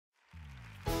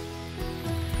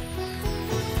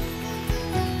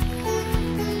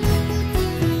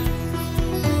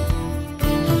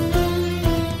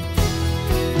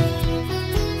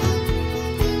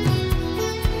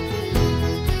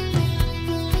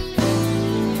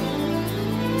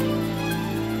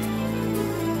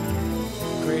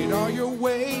are your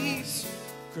ways,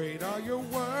 great are your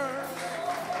works.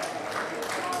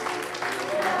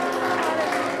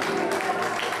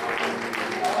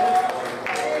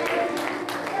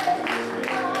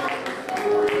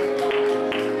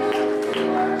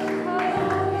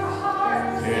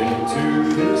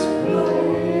 Into this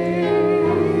place,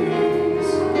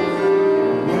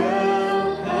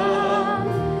 welcome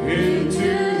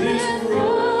into this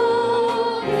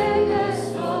brokenness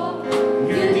soul.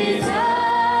 You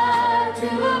desire to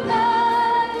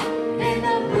abide in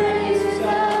the praises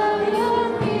of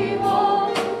your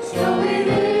people. So we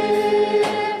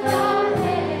lift our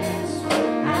hands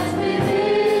as we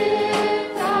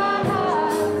lift our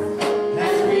hearts,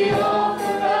 as we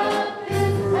offer up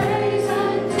this praise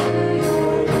unto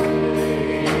your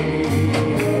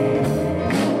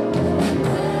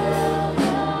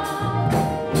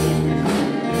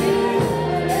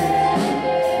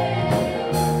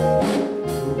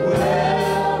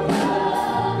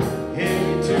welcome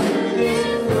into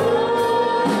this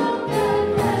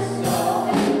brokenness soul.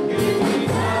 You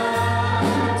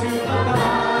desire to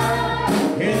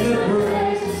abide in the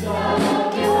praises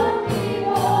of your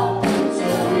people. So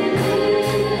we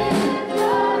lift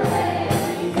our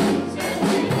hands as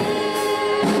we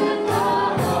lift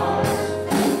our hearts,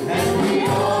 as we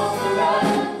offer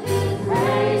up this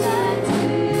praise unto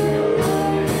your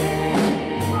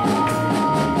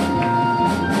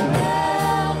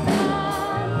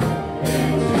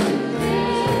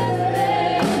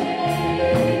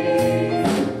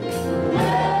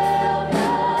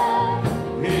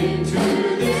into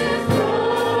this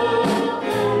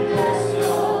brokenness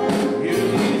soul. You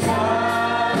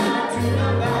desire to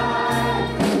abide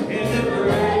in the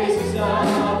praises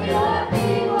of your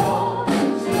people.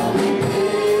 So we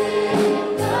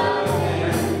lift our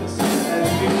hands as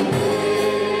we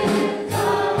lift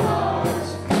our hearts,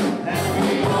 as we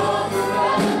offer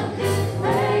up this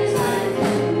praise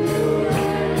unto your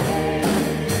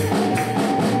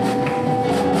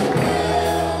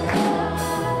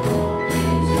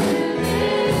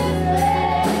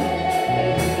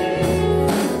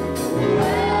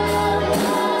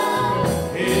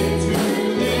into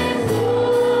this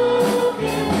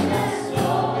brokenness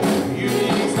soul. You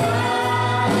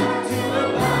desire to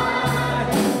abide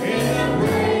in the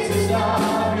praises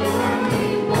of your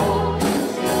people.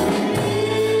 So we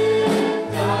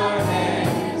lift our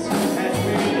hands as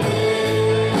we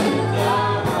lift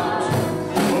our hearts.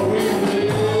 So we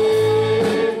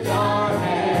lift our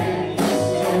hands.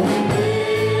 So we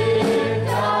lift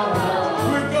our hearts.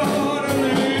 We're gonna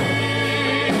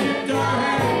lift our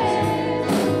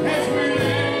hands as we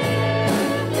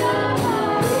lift our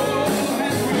hearts. Oh,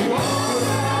 as we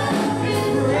offer up this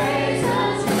praise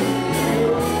unto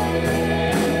your name.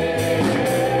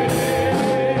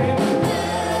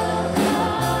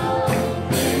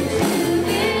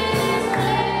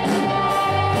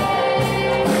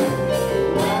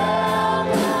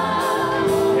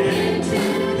 Into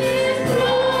this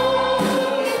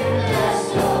brokenness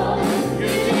soul. You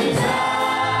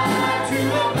desire to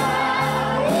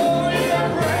abide in the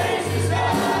praises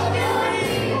of your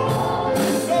people.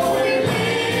 So we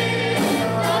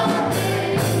lift our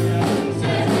hands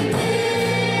as we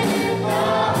lift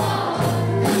our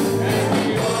hearts, as we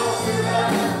offer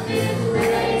up this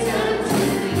praise unto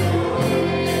your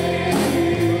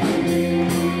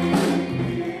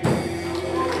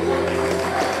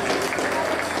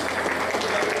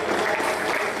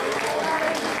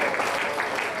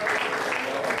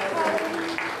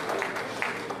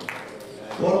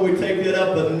Why don't we take that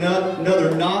up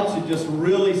another notch and just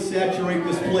really saturate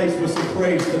this place with some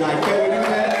praise tonight? Can we do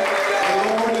that? The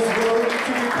Lord is worthy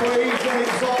to be praised and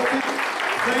exalted.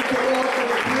 Thank you, Lord, for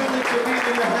the privilege of being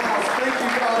in the house. Thank you,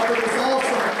 God, for this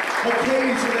awesome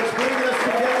occasion that's bringing us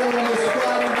together on this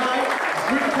Friday night.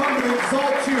 We've come to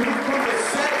exalt you. We've come to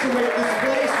saturate this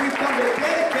place. We've come to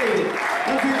dedicate it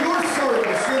unto your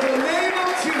service in the name of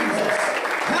Jesus.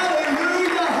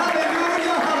 Hallelujah,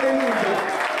 hallelujah, hallelujah.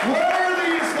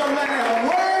 Worthy is the Lamb,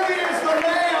 worthy is the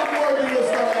Lamb, worthy is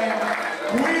the Lamb.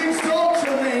 We exalt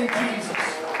your name, Jesus.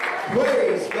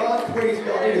 Praise God, praise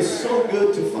God. It is so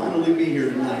good to finally be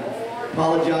here tonight.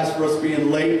 Apologize for us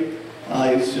being late.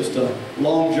 It's just a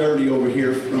long journey over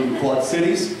here from the Quad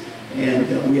Cities, and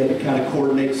we had to kind of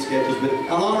coordinate schedules, but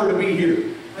I'm honored to be here.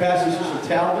 Pastor Sister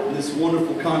Talbot, and this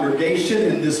wonderful congregation,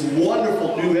 and this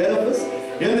wonderful new edifice.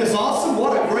 Isn't this awesome?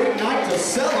 What a great night to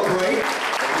celebrate.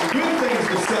 Good things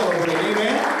to celebrate,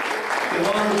 amen? Give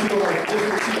honor to our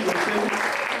district superintendent.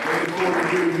 Looking forward to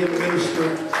hearing him minister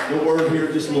the word here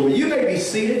in just a little bit. You may be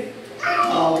seated.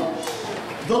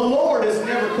 The Lord is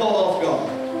never caught off guard.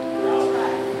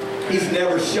 He's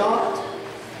never shocked.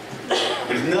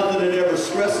 He's There's nothing that ever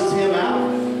stresses him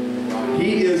out.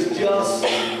 He is just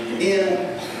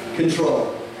in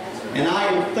control. And I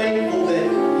am thankful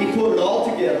that he put it all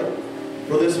together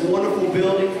for this wonderful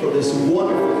building, for this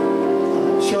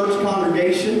wonderful church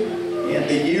congregation, and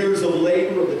the years of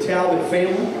labor of the Talbot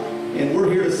family. And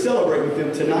we're here to celebrate with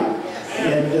them tonight.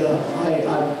 And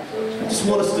I just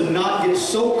want us to not get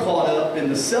so caught up in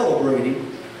the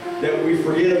celebrating that we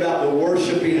forget about the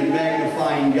worshiping and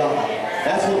magnifying God.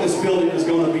 That's what this building is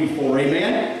going to be for.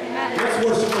 Amen? Let's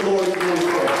worship the Lord in prayer.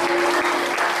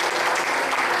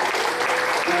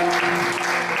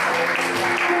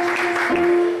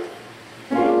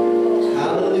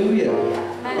 Hallelujah.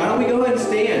 Why don't we go ahead and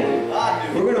stand?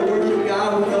 We're going to worship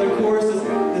God with another chorus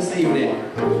this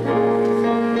evening.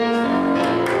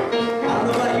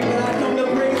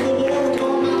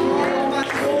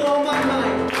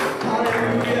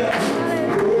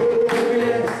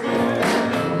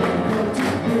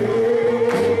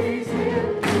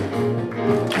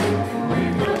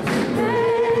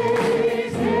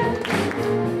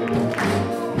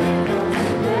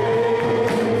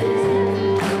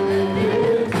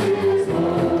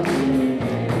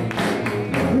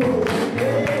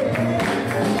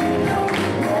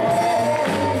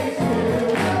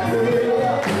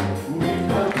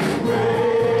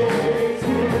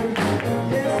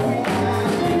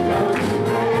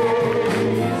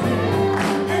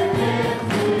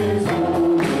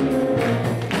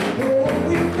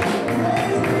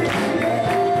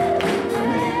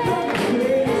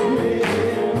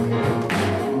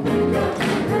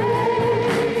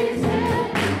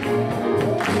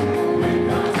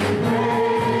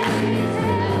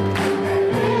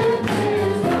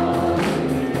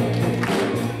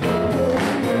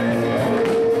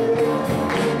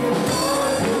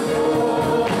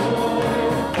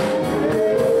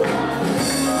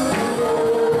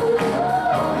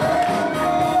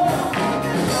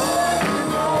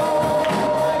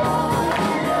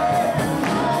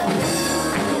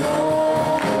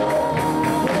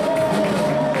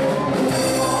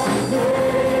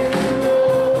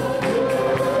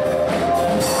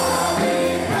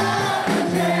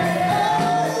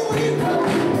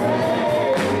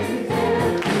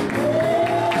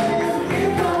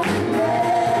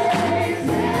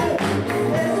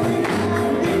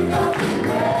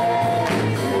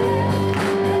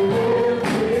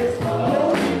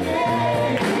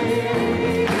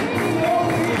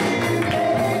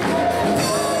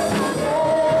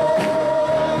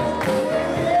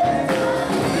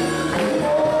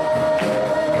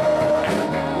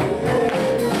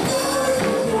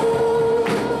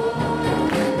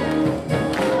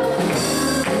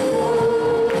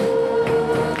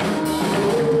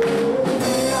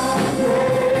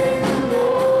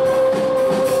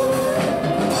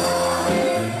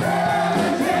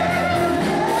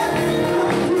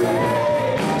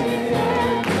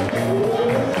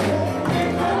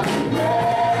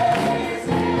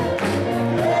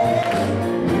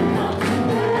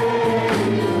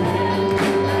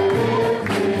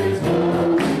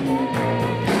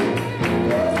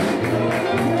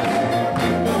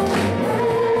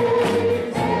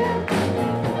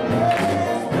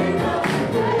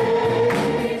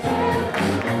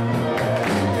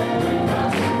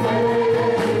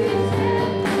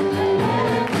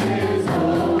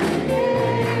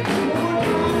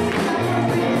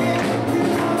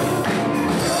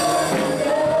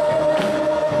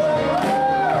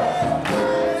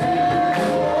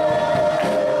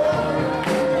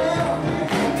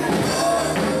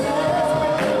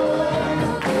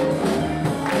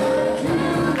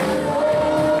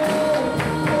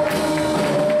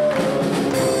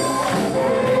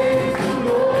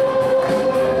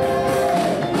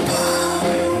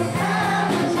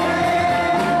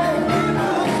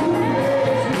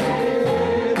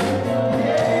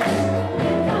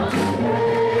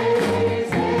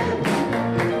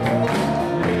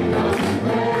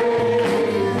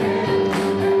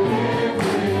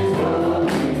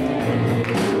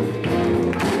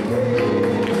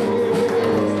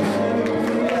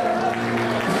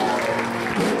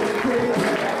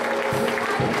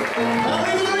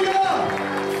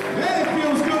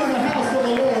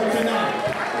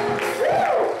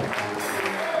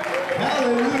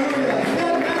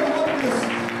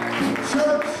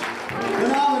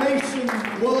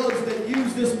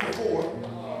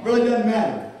 really doesn't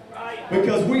matter.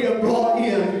 Because we have brought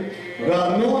in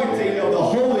the anointing of the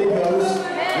Holy Ghost,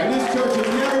 and this church is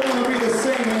never going to be the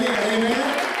same again.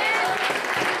 Amen?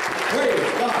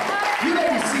 Praise God. You may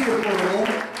be seated for a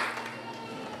moment.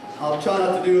 I'll try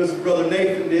not to do as Brother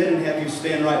Nathan did and have you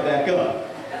stand right back up.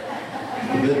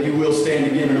 But you will stand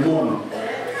again in a moment.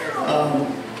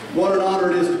 What an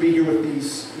honor it is to be here with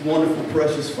these wonderful,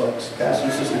 precious folks. Pastor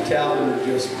and Sister Talbot are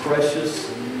just precious,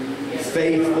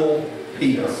 faithful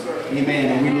people.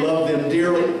 Amen. And we love them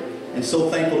dearly, and so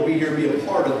thankful to be here and be a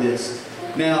part of this.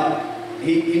 Now,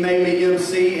 he made me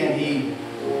MC, and he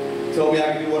told me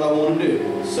I could do what I want to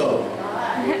do. So,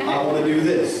 I want to do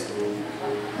this.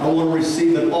 I want to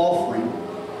receive an offering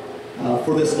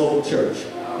for this local church.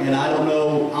 And I don't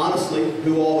know, honestly,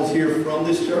 who all is here from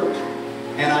this church.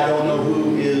 And I don't know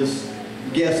who is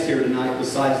guest here tonight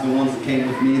besides the ones that came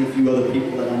with me and a few other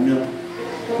people that I know.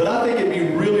 But I think it'd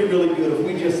be really, really good if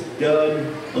we just dug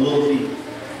a little deep.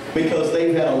 Because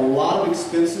they've had a lot of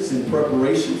expenses in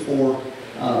preparation for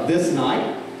this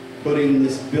night. Putting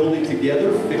this building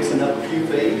together, fixing up a few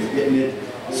things, getting it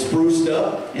spruced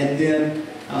up, and then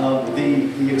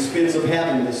the expense of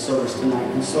having this service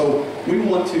tonight. And so we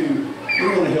want to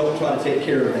help try to take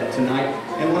care of that tonight.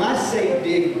 And when I say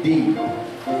dig deep,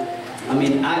 I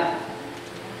mean I'm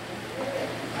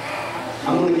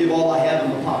going to give all I have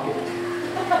in my pocket.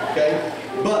 Okay?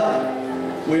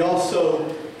 But we also,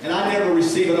 and I never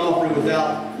receive an offering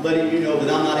without letting you know that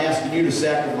I'm not asking you to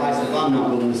sacrifice if I'm not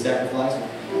willing to sacrifice.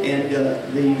 And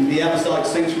the Apostolic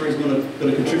Sanctuary is going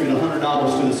to contribute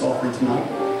 $100 to this offering tonight.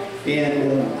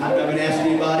 And I've been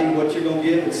asking anybody what you're going to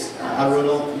give. I really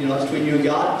don't, it's between you and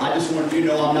God. I just wanted you to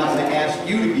know I'm not going to ask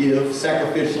you to give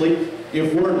sacrificially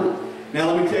if we're not.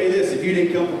 Now let me tell you this, if you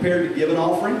didn't come prepared to give an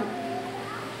offering,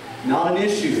 not an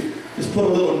issue. Just put a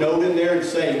little note in there and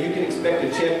say you can expect a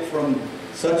check from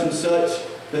such and such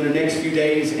in the next few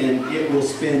days, and it will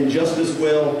spend just as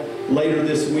well later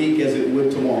this week as it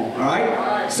would tomorrow. All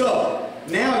right? So,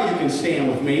 now you can stand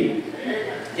with me.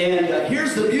 And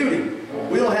here's the beauty.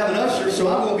 We don't have an usher, so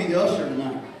I'm going to be the usher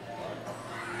tonight.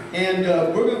 And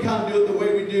we're going to kind of do it the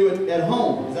way we do it at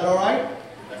home. Is that all right?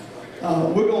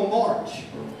 We're going to march.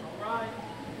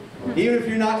 Even if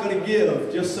you're not going to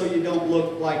give, just so you don't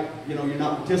look like, you're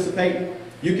not participating,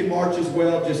 you can march as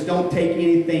well. Just don't take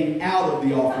anything out of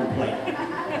the offering plate.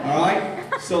 All right?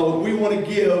 So we want to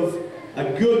give a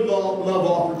good love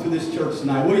offering to this church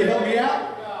tonight. Will you help me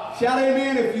out? Shout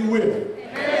amen if you will.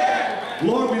 Amen.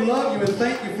 Lord, we love you and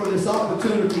thank you for this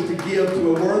opportunity to give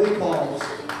to a worthy cause,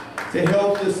 to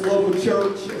help this local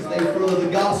church as they further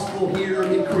the gospel here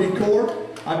in Creek Court.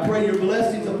 I pray your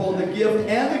blessings upon the gift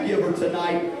and the giver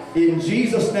tonight in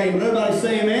Jesus' name. And everybody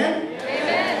say amen?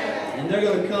 Amen. And they're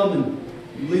going to come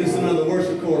and lead us in another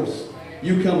worship chorus.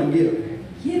 You come and give.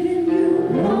 Giving you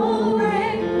glory.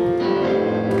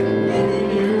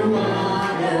 Giving you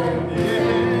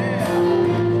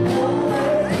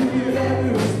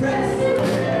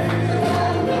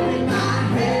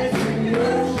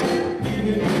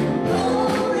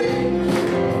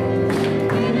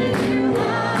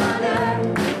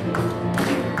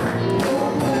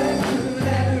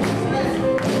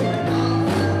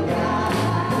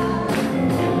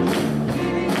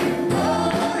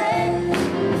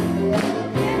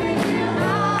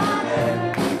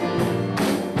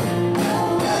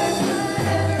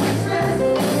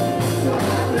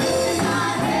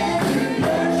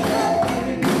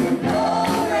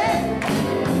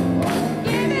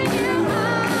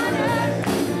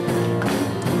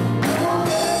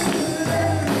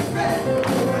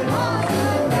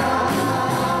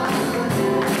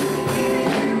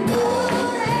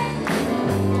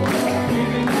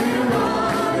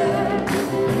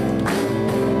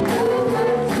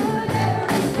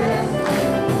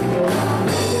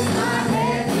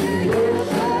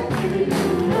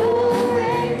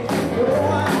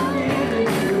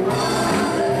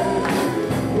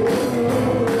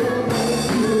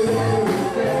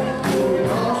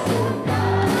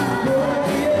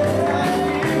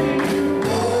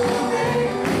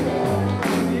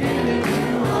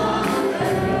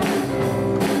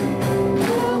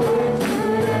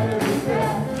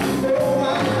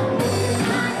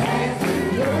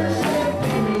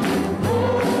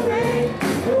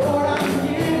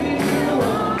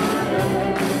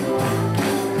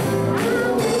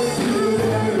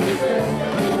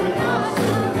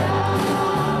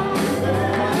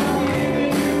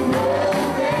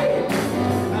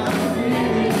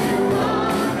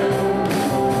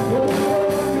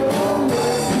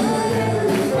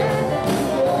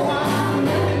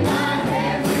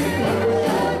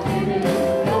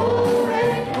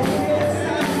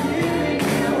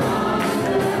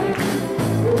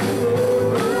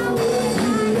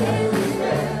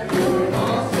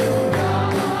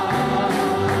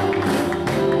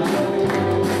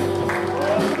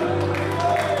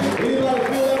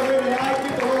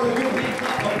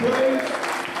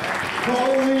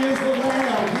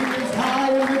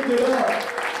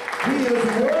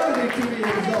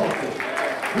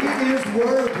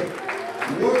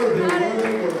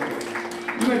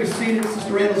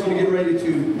Sister Randol's going to get ready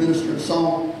to minister a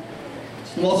song.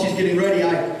 And while she's getting ready,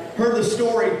 I heard the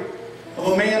story of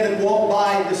a man that walked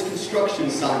by this construction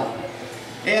site.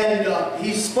 And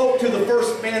he spoke to the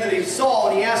first man that he saw,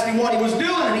 and he asked him what he was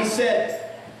doing, and he said,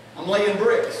 "I'm laying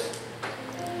bricks."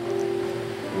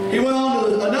 He went on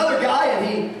to another guy, and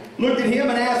he looked at him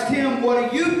and asked him, "What are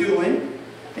you doing?"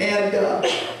 And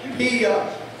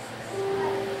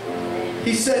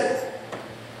he said,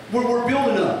 we're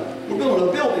building a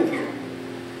building here."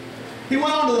 He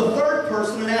went on to the third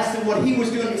person and asked him what he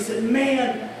was doing. He said,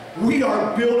 "Man, we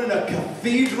are building a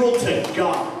cathedral to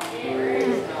God."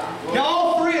 Now,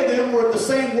 all three of them were at the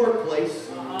same workplace.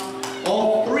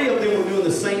 All three of them were doing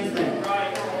the same thing.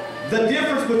 The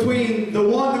difference between the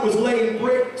one that was laying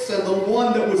bricks and the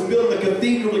one that was building a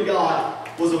cathedral to God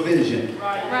was a vision.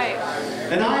 Right.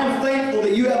 And I am thankful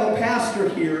that you have a pastor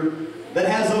here that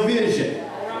has a vision.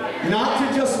 Not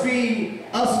to just be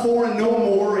us four and no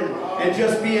more and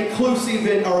just be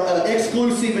inclusive or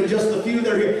exclusive and just the few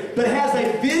that are here, but has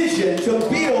a vision to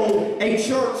build a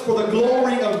church for the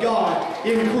glory of God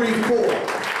in Creve Coeur.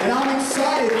 And I'm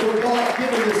excited for God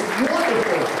giving this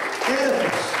wonderful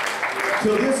edifice to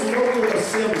this local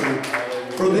assembly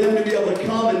for them to be able to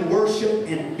come and worship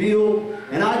and build.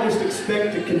 And I just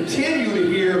expect to continue to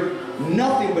hear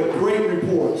nothing but great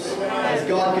reports as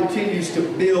God continues to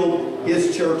build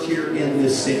His church here in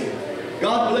this city.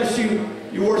 God bless you.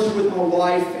 You worship with my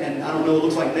wife, and I don't know, it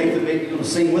looks like Nathan may be going to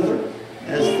sing with her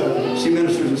as she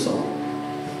ministers a song.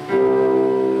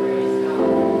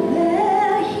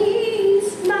 There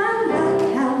he's my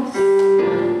lighthouse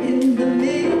in the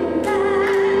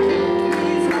midnight.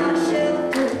 He's my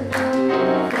shelter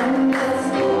from the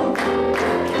storm.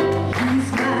 He's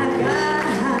my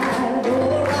guide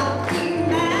o'er rocky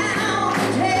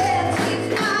mountains. He's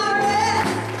my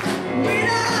rest when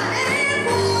I am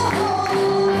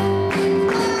worn. He's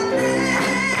my bread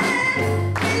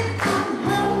when I'm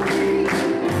hungry,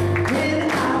 when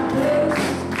I thirst.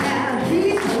 Now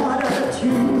he's water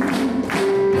too.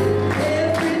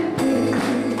 Everything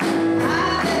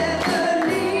I've ever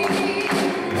needed,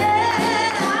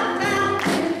 I found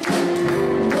it,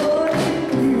 Lord,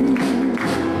 in you.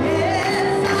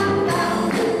 Yes, I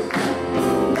found it,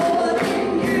 Lord, in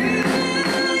you.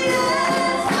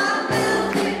 Yes, I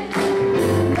found it,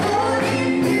 Lord,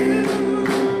 in you.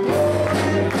 Oh,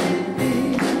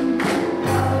 everything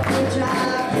of which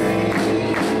I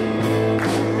dreamed,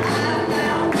 I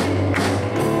found it,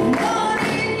 Lord,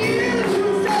 in you.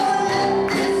 So let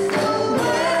this whole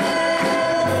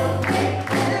world take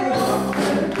their own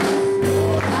purpose.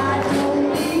 I don't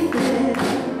need them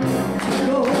to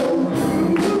go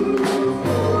through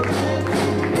for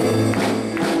everything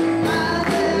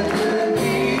I've ever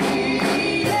needed.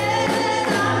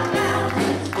 I found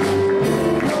it,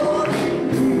 Lord, in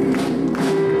you.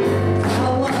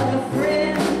 Oh, what a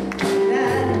friend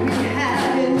that we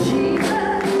have in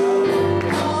Jesus.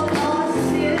 All our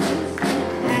sins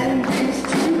and griefs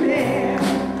to bear.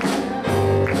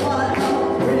 What a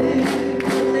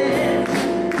privilege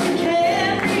to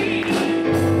carry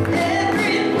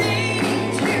everything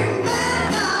to my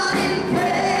God in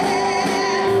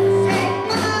prayer. Take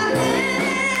my hand,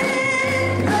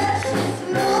 precious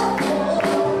Lord,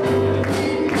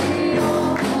 lead me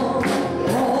on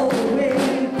all the way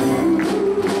through.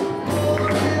 For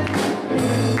everything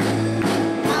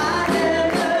I've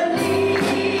ever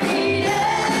needed,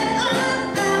 I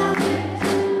found it,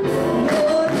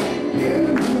 Lord, in you.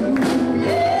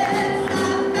 Yes,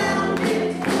 I found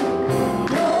it,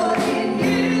 Lord, in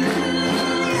you.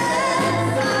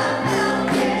 Yes, I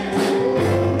found it,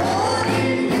 Lord,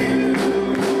 in you.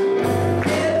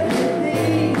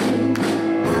 Everything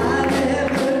I've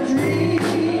ever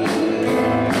dreamed,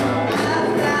 I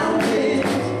found it,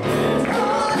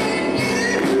 Lord, in you.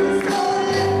 So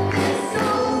let this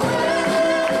whole world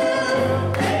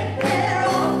take their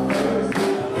offers.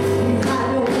 I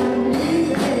don't need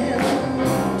them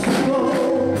to go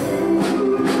through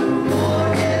for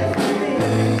everything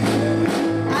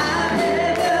I've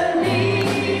ever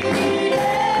needed.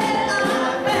 I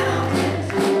found it,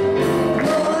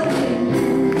 Lord, in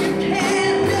you. You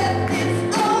can't let this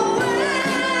whole world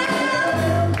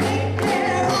take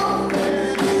their offers.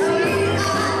 See,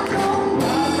 I don't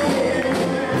need them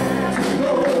to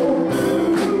go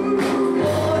through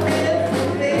for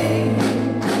everything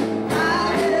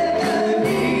I've ever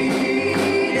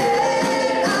needed.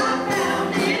 I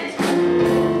found it,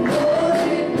 Lord,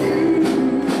 in you.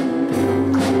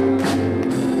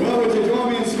 Well, would you join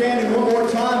me in standing one more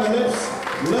time and let's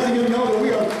let Him know that we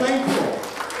are thankful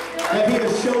that He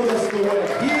has showed us the way.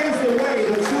 He is the way,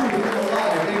 the truth, and the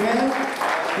life. Amen?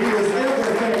 He is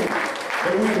everything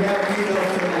that we have need of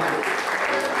tonight.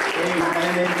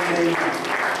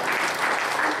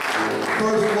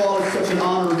 First of all, it's such an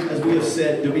honor, as we have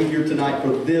said, to be here tonight for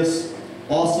this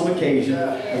awesome occasion.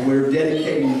 And we're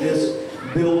dedicating this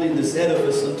building, this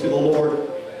edifice unto the Lord.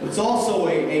 It's also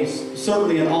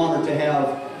certainly an honor to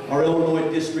have our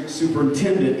Illinois District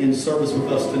Superintendent in service with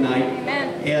us tonight.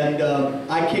 Amen. And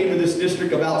I came to this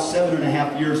district about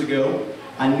 7.5 years ago.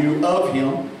 I knew of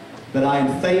him, but I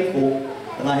am thankful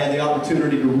that I had the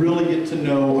opportunity to really get to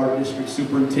know our district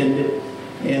superintendent.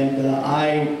 And I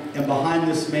am behind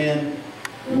this man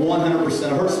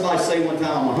 100%. I heard somebody say one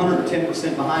time, I'm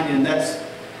 110% behind you, and that's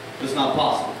just not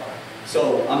possible.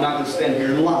 So I'm not going to stand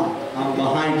here and lie. I'm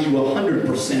behind you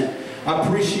 100%. I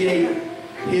appreciate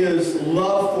his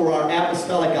love for our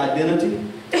apostolic identity.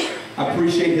 I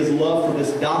appreciate his love for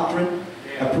this doctrine.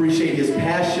 I appreciate his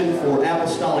passion for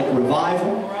apostolic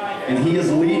revival. And he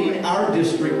is leading our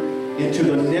district into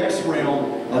the next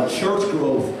realm of church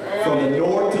growth from the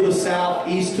north to the south,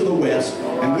 east to the west.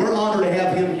 And we're honored to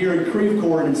have him here in Creve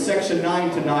Coeur in Section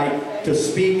 9 tonight to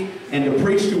speak and to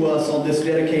preach to us on this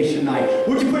dedication night.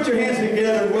 Would you put your hands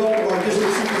together and welcome our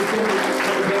district superintendent,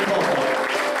 Brent.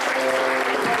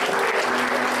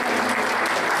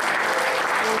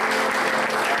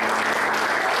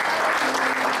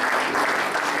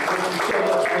 Thank you so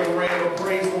much, Brother Randol.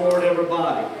 Praise the Lord,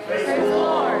 everybody. Praise the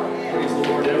Lord. Praise the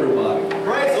Lord, everybody.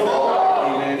 Praise the Lord.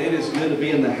 Amen. It is good to be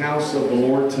in the house of the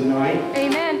Lord tonight,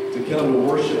 Amen. to come to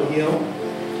worship Him.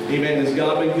 Amen. Has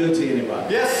God been good to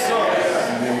anybody? Yes, sir.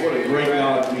 Amen. What a great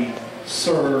God we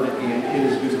serve, and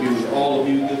it is good to be with all of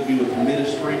you, good to be with the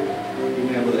ministry.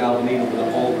 Amen. With Albanita, with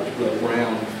the Aldrich, with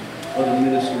Brown, other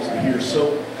ministers are here.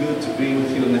 So good to be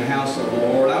with you in the house of the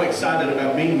Lord. I'm excited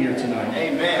about being here tonight.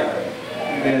 Amen.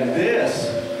 And this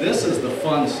is the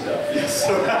fun stuff. Yes,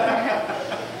 sir.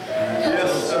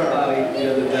 Yes, sir. Somebody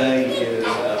the other day is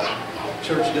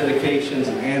church dedications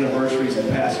and anniversaries and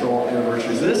pastoral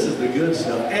anniversaries. This is the good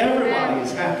stuff. Everybody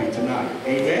is happy tonight.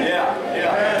 Amen?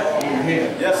 Yeah.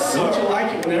 Amen. Yes, sir. Don't you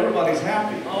like it when everybody's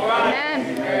happy?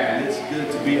 Amen. And it's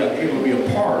good to be able to be a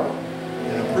part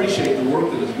and appreciate the work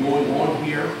that is going on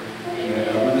here.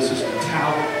 And with this is the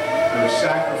Talbot, their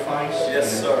sacrifice.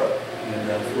 Yes, sir.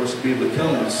 And for us to be able to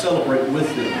come and celebrate with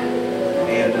them.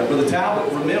 And Brother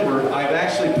Talbot, remember, I've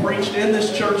actually preached in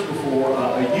this church before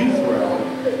a youth rally.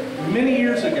 Many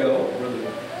years ago, Brother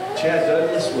Chad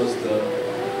Douglas was the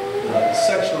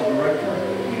sectional director.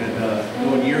 And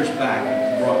going years back,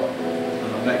 he brought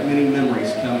back many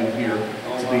memories coming here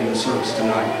to be in the service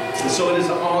tonight. And so it is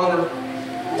an honor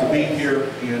to be here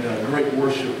and great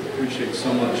worship. Appreciate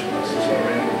so much my sister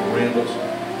Randol's.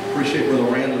 Appreciate Brother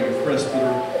Randol, your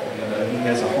presbyter. He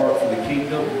has a heart for the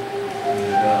kingdom,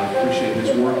 and appreciate his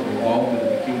work and involvement in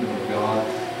the kingdom of God.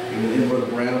 And Brother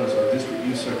Brown is our district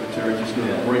youth secretary, just doing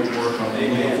great work. I'm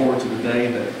looking forward to the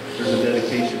day that there's a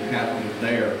dedication happening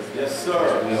there. Yes, sir.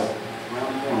 As well.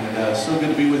 And so good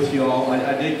to be with you all.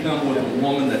 I did come with a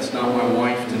woman that's not my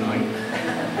wife tonight,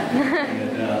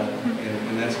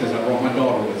 and that's because I brought my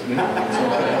daughter with me. It's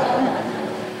okay.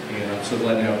 And I'm so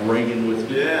glad to have Reagan with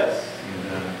me. Yes.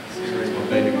 And she's my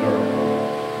baby girl.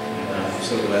 I'm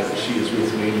so glad that she is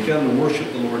with me. We come to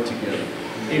worship the Lord together.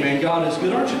 Amen. God is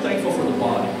good. Aren't you thankful for the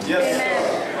body? Yes,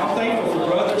 sir. I'm thankful for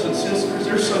brothers and sisters.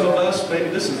 There's some of us, maybe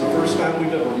this is the first time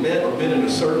we've ever met or been in a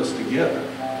service together.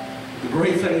 The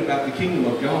great thing about the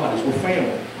kingdom of God is we're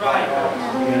family. Right.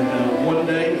 And one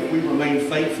day, if we remain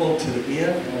faithful to the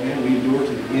end, and we endure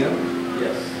to the end,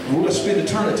 Yes. we're going to spend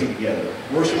eternity together,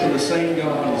 worshiping the same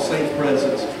God in the same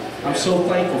presence. I'm so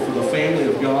thankful for the family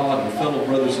of God and fellow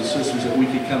brothers and sisters that we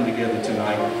could come together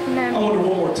tonight. Amen. I wonder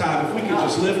one more time if we could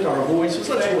just lift our voices.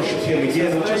 Let's worship Him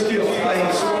again and just give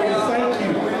thanks. Lord, we thank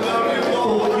you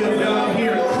for what you have done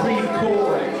here at Creve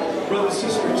Coeur, Brother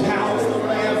Sister Talbot,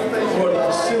 Lord, the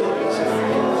facilities,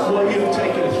 and what you have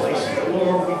taken place.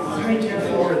 Lord, we thank you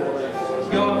for it.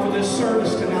 God, for this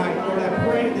service tonight, Lord, I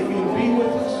pray that you would be with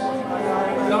us.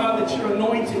 God, that your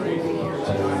anointing would be here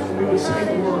tonight. We would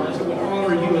say words that would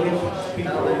honor you and impact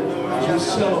people as we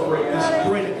celebrate this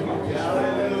great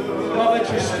accomplishment. God, let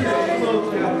your spirit flow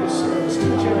throughout this service.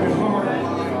 Touch every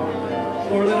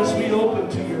heart. Lord, let us be open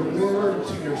to your word,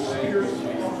 to your spirit.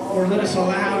 Lord, let us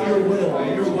allow your will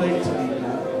and your way to be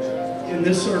done in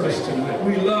this service tonight.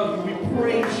 We love you. We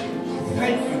praise you. We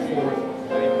thank you for it.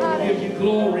 We give you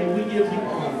glory. We give you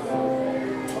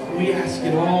honor. We ask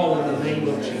it all in the name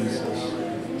of Jesus.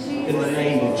 In the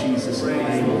name of Jesus. In the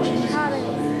name of Jesus.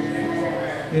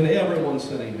 And everyone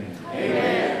said amen.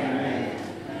 Amen.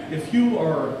 If you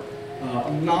are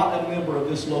not a member of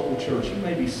this local church, you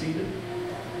may be seated.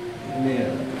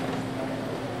 Amen.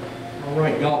 All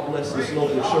right. God bless this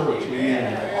local church.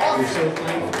 Amen. We're so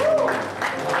thankful. God bless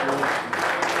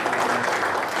you.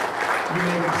 You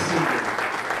may be seated.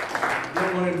 I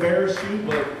don't want to embarrass you,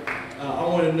 but I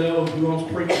want to know who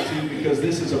I'm preaching to because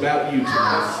this is about you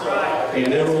tonight.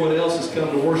 And everyone else has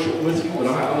come to worship with you, but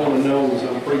I want to know as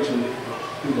I'm preaching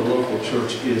who the local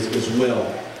church is as well.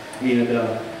 And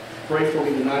pray for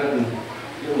me tonight. I've been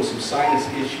dealing with some sinus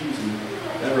issues and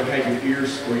ever had your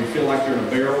ears where you feel like you're in a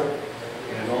barrel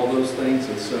and all those things,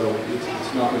 and so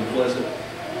it's not been pleasant.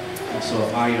 And so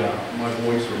if my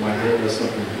voice or my head does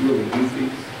something really goofy,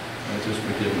 just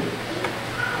forgive me.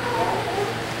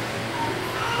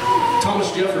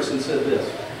 Thomas Jefferson said this.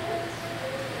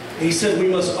 He said, we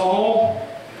must all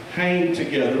hang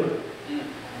together,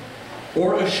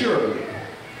 or assuredly,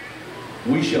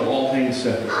 we shall all hang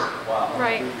separately. Wow.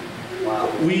 Right.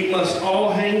 Wow. We must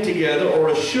all hang together, or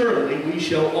assuredly, we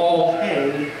shall all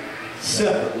hang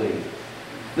separately.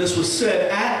 This was said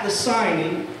at the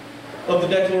signing of the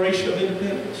Declaration of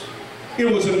Independence. It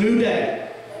was a new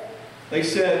day. They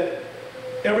said,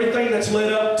 everything that's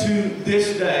led up to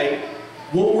this day,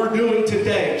 what we're doing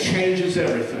today changes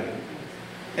everything.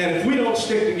 And if we don't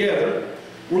stick together,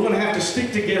 we're going to have to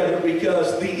stick together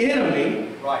because the enemy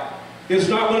is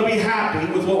not going to be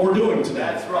happy with what we're doing today.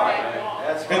 That's right.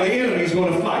 That's right. And the enemy is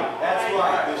going to fight. That's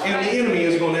right. And the enemy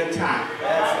is going to attack.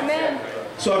 Amen.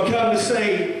 So I've come to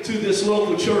say to this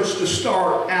local church to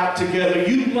start out together,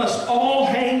 you must all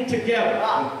hang together,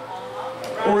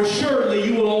 or assuredly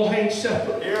you will all hang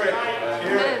separately. Hear it.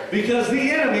 Hear it. Because the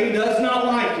enemy does not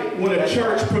like it when a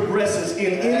church progresses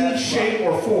in any shape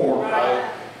or form.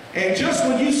 And just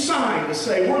when you sign to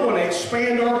say, we're going to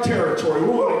expand our territory,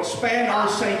 we're going to expand our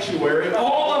sanctuary,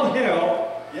 all of hell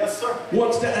Yes, sir.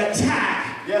 wants to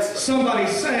attack Yes, sir.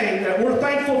 somebody saying that we're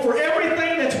thankful for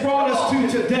everything that's brought us to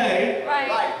today,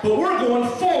 Right. but we're going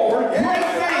forward. Great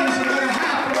things are going to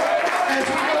happen as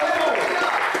we go forward.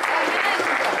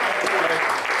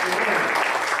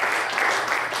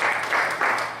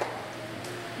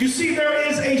 You see, there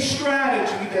is a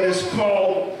strategy that is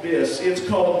called this. It's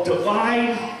called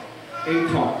divide and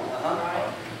conquer.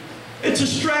 It's a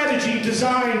strategy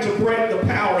designed to break the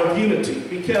power of unity,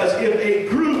 because if a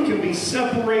group can be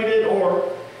separated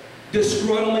or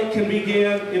disgruntlement can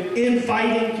begin, if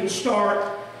infighting can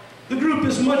start, the group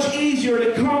is much easier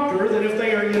to conquer than if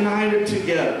they are united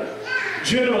together.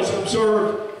 Generals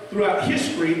observed throughout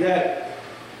history that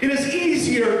it is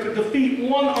easier to defeat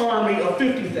one army of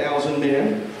 50,000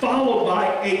 men, followed by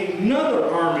another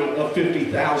army of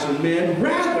 50,000 men,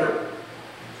 rather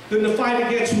than to fight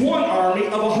against one army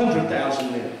of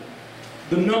 100,000 men.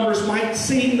 The numbers might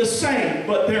seem the same,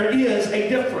 but there is a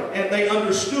difference. And they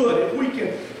understood if we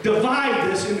can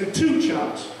divide this into two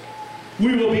chunks,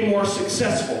 we will be more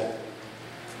successful.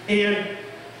 And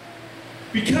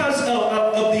because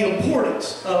of the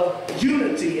importance of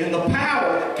unity and the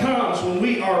power that comes when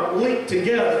we are linked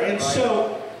together. And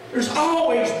so there's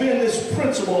always been this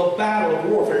principle of battle of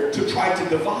warfare to try to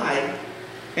divide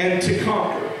and to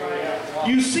conquer.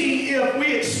 You see, if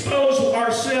we expose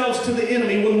ourselves to the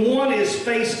enemy when one is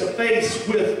face to face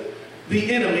with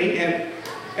the enemy and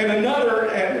another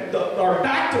are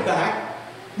back to back,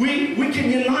 we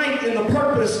can unite in the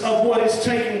purpose of what is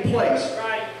taking place.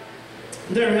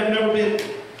 There have never been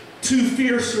two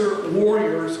fiercer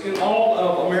warriors in all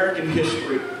of American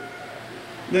history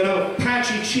than an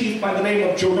Apache chief by the name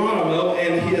of Geronimo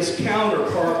and his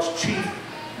counterparts, chief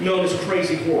known as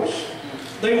Crazy Horse.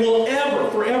 They will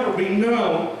forever be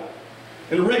known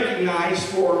and recognized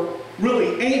for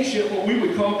really ancient, what we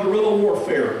would call guerrilla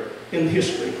warfare in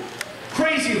history.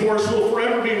 Crazy Horse will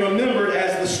forever be remembered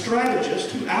as the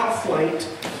strategist who outflanked,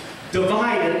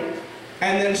 divided,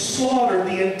 and then slaughtered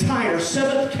the entire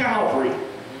 7th Cavalry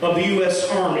of the U.S.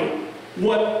 Army,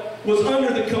 what was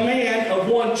under the command of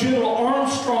one General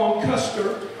Armstrong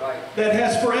Custer, that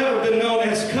has forever been known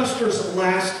as Custer's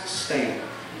Last Stand.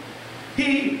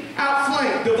 He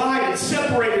outflanked, divided,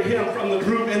 separated him from the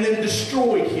group, and then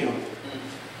destroyed him.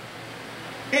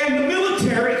 And the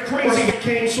military, Crazy,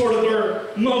 became sort of their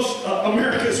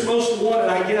America's most wanted,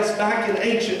 I guess, back in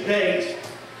ancient days.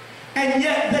 And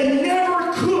yet they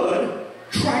never could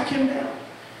track him down.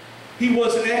 He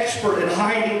was an expert at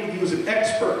hiding. He was an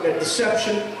expert at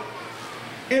deception.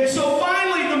 And so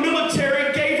finally the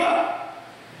military gave up.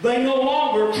 They no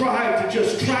longer tried to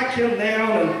just track him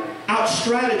down and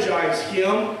out-strategize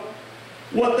him.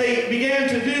 What they began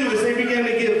to do is they began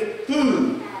to give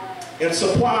food and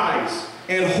supplies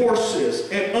and horses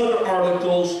and other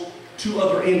articles to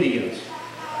other Indians.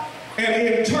 And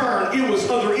in turn, it was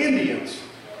other Indians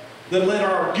that led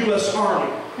our U.S.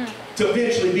 Army to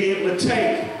eventually be able to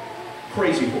take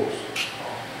Crazy Horse,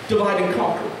 divide and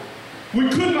conquer. We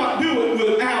could not do it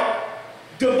without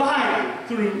dividing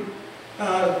through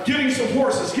giving some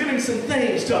horses, giving some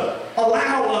things to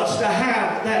allow us to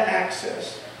have that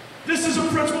access. This is a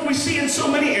principle we see in so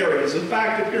many areas. In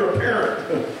fact, if you're a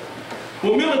parent,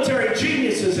 what military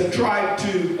geniuses have tried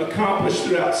to accomplish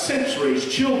throughout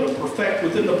centuries, children perfect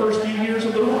within the first few years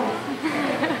of their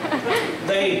life.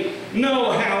 They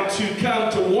know how to come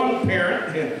to one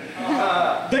parent, and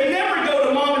they never go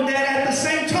to mom and dad at the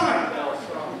same time.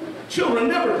 Children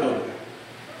never go to them.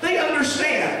 They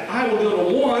understand, I will go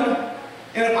to one,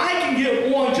 and if I can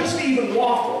get one just to even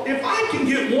waffle, if I can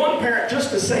get one parent just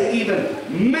to say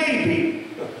even maybe,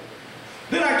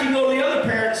 then I can go to the other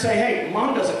parent and say, hey,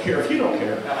 mom doesn't care if you don't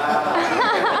care.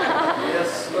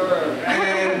 Yes, sir.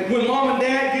 And when mom and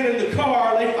dad get in the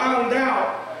car, they found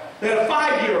out that a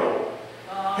 5-year-old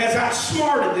has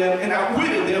outsmarted them and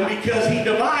outwitted them because he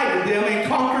divided them and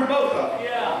conquered both of them.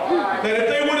 That if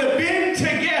they would have been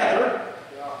together,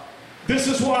 this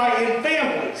is why in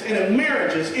families and in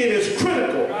marriages it is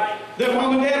critical that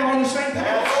mom and dad are on the same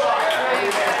page.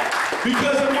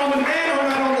 Because if mom and dad are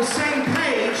not on the same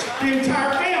page, the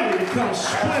entire family becomes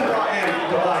splintered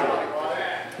and divided.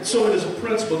 And so it is a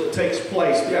principle that takes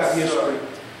place throughout history,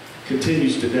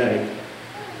 continues today.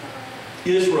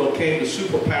 Israel came to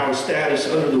superpower status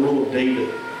under the rule of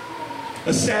David.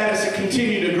 A status that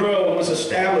continued to grow and was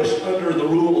established under the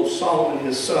rule of Solomon,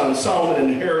 his son. Solomon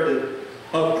inherited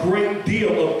a great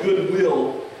deal of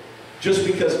goodwill just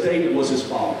because David was his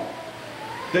father.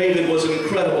 David was an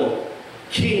incredible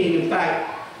king. In fact,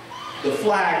 the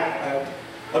flag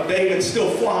of David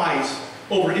still flies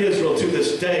over Israel to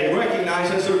this day,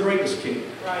 recognized as their greatest king.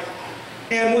 Right.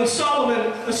 And when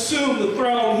Solomon assumed the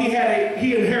throne,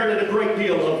 he inherited a great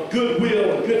deal of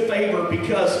goodwill and good favor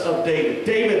because of David.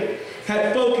 David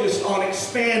had focused on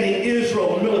expanding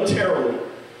Israel militarily.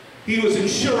 He was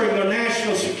ensuring their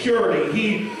national security.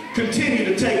 He continued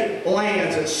to take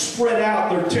lands and spread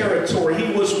out their territory.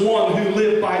 He was one who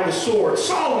lived by the sword.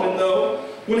 Solomon, though,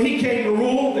 when he came to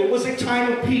rule, it was a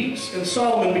time of peace. And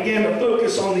Solomon began to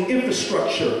focus on the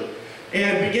infrastructure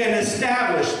and began to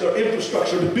establish their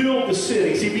infrastructure, to build the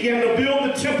cities. He began to build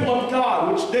the temple of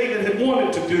God, which David had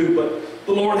wanted to do, but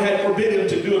the Lord had forbidden him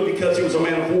to do it because he was a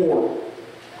man of war.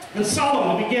 And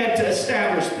Solomon began to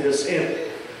establish this,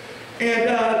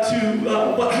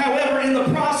 but however, in the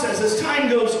process, as time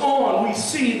goes on, we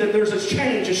see that there's a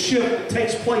change, a shift that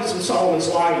takes place in Solomon's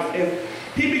life, and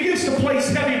he begins to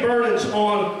place heavy burdens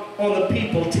on the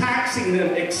people, taxing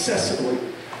them excessively.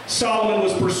 Solomon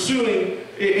was pursuing,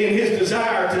 in his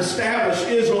desire to establish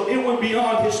Israel, it went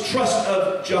beyond his trust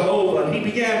of Jehovah. And he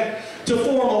began to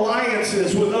form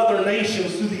alliances with other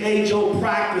nations through the age-old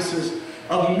practices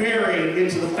of marrying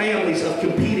into the families of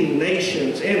competing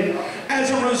nations. And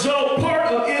as a result, part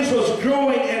of Israel's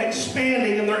growing and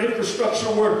expanding in their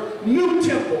infrastructure were new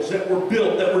temples that were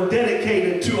built, that were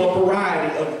dedicated to a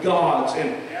variety of gods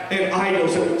and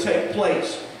idols that would take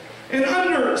place. And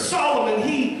under Solomon,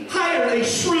 he hired a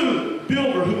shrewd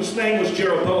builder whose name was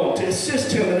Jeroboam to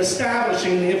assist him in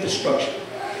establishing the infrastructure.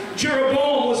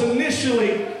 Jeroboam was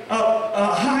initially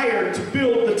hired to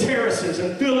build the terraces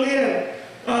and fill in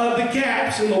the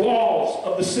gaps in the walls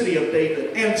of the city of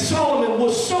David. And Solomon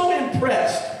was so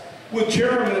impressed with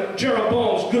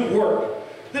Jeroboam's good work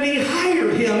that he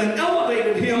hired him and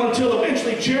elevated him until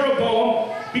eventually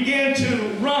Jeroboam began to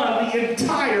run the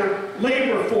entire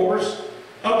labor force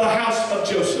of the house of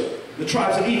Joseph, the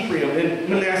tribes of Ephraim and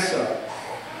Manasseh.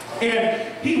 And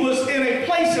he was in a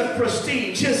place of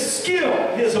prestige. His skill,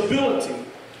 his ability,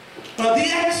 the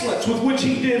excellence with which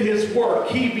he did his work,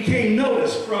 he became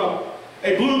noticed from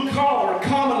a blue-collar,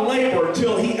 common laborer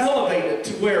till he elevated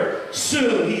to where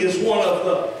soon he is one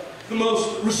of the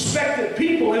most respected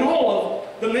people in all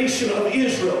of the nation of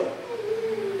Israel.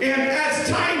 And as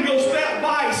time goes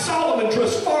by, Solomon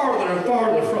drifts farther and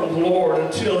farther from the Lord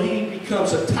until he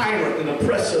becomes a tyrant and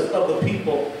oppressive of the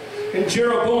people. And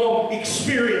Jeroboam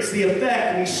experienced the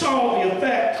effect, and he saw the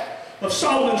effect of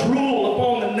Solomon's rule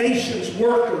upon the nation's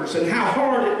workers and how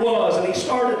hard it was. And he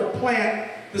started to plant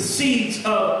the seeds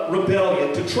of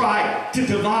rebellion to try to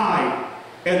divide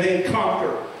and then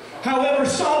conquer. However,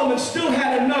 Solomon still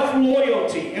had enough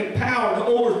loyalty and power to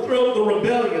overthrow the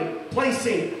rebellion,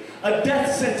 placing a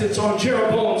death sentence on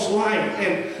Jeroboam's life.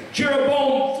 And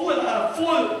Jeroboam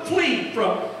fled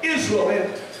from Israel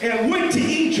and went to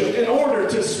Egypt in order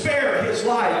to spare his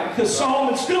life, because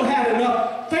Solomon still had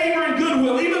enough favor and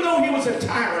goodwill, even though he was a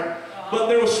tyrant, but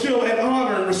there was still an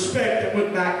honor and respect that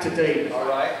went back to David. All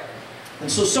right.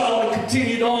 And so Solomon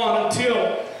continued on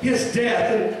until his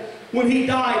death. And when he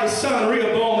died, his son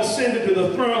Rehoboam ascended to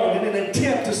the throne. And in an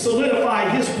attempt to solidify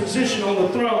his position on the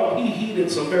throne, he heeded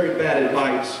some very bad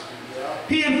advice.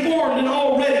 he informed an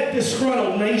already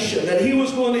disgruntled nation that he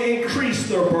was going to increase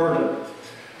their burden.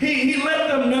 He let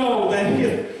them know that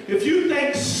if you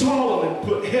think Solomon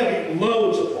put heavy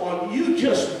loads upon you,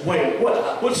 just wait.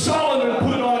 What Solomon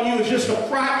put on you is just a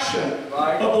fraction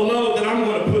of the load that I'm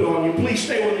going to put on you. Please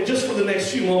stay with me just for the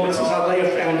next few moments as I lay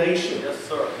a foundation. Yes,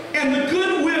 sir. And the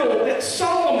goodwill that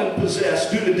Solomon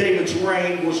possessed due to David's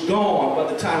reign was gone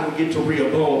by the time we get to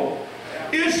Rehoboam.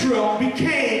 Israel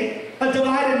became a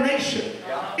divided nation.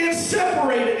 It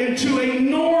separated into a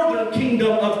northern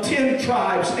kingdom of 10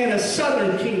 tribes and a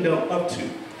southern kingdom of 2.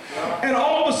 And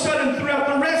all of a sudden,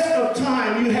 throughout the rest of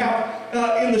time, you have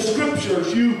in the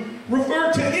scriptures, you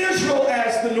refer to Israel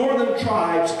as the northern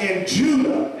tribes and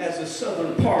Judah as the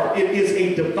southern part. It is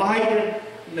a divided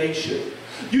nation.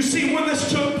 You see, when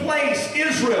this took place,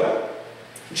 Israel,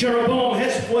 Jeroboam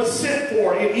was sent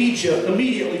for in Egypt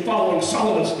immediately following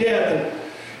Solomon's death.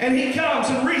 And he comes,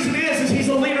 and the reason is he's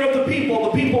the leader of the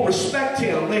people. The people respect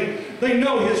him. They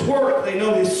know his work. They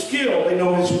know his skill. They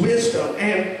know his wisdom.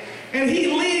 And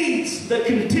he leads the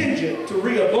contingent to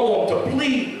Rehoboam to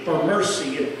plead for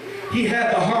mercy. And he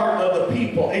had the heart of the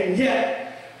people. And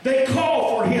yet, they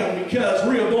call for him because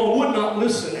Rehoboam would not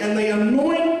listen. And they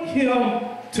anoint him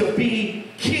to be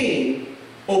king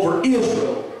over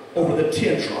Israel, over the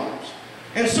 10 tribes.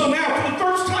 And so now, for the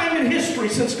first time in history,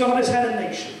 since God has had a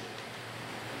nation,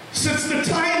 since the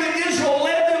time that Israel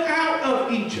led them out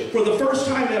of Egypt, for the first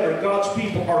time ever, God's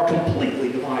people are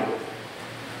completely divided.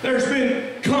 There's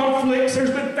been conflicts,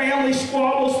 there's been family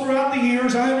squabbles throughout the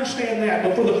years, I understand that,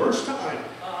 but for the first time,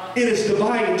 it is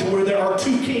divided to where there are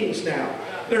 2 kings now.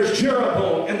 There's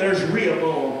Jeroboam and there's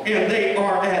Rehoboam, and they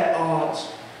are at odds.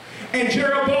 And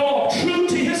Jeroboam, true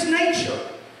to his nature,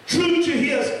 true to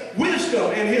his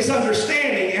wisdom and his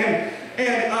understanding, and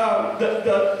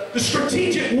the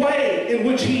strategic way in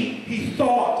which he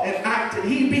thought and acted,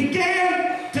 he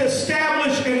began to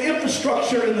establish an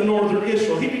infrastructure in the northern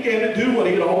Israel. He began to do what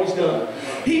he had always done.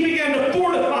 He began to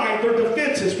fortify their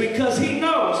defenses because he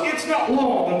knows it's not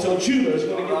long until Judah is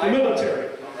going to get the military.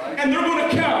 And they're going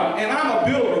to come, and I'm a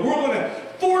builder. We're going to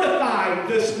fortify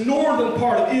this northern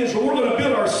part of Israel. We're going to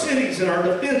build our cities and our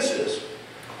defenses.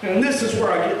 And this is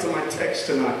where I get to my text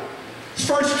tonight. It's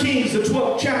 1 Kings, the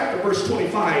 12th chapter, verse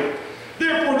 25.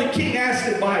 Therefore the king asked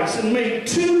advice and made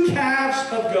 2 calves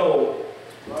of gold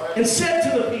and said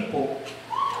to the people,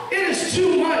 it is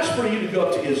too much for you to go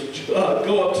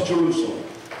up to Jerusalem.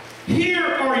 Here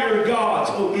are your gods,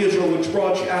 O Israel, which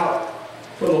brought you out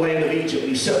from the land of Egypt.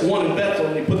 He set one in Bethel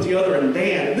and he put the other in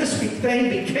Dan. And this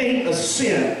thing became a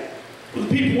sin. The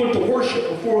people went to worship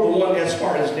before the one as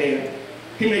far as Dan.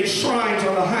 He made shrines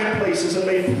on the high places and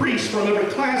made priests from every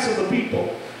class of the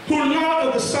people who are not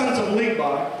of the sons of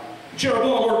Levi.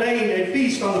 Jeroboam ordained a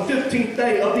feast on the 15th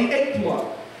day of the 8th month,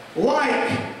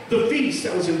 like the feast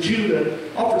that was in Judah,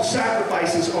 offered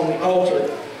sacrifices on the altar.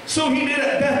 So he did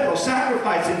at Bethel,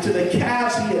 sacrificing to the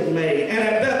calves he had made. And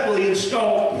at Bethel he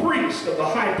installed priests of the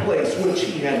high place which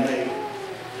he had made.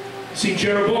 See,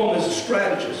 Jeroboam is a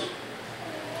strategist.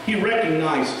 He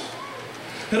recognizes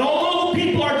that although the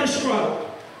people are disgruntled,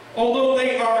 although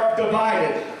they are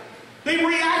divided, they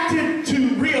reacted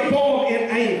to Rehoboam in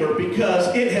anger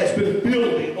because it has been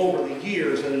building over the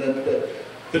years and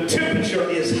the temperature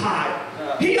is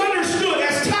high. He understood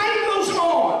as time goes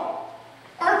on,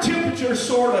 our temperature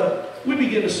we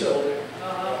begin to settle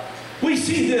down. We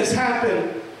see this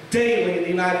happen daily in the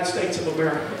United States of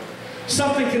America.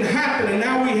 Something can happen and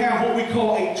now we have what we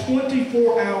call a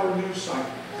 24-hour news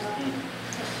cycle.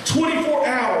 24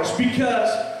 hours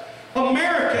because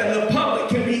America and the public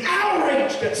can be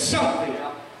outraged at something,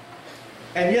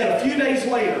 and yet a few days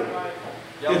later,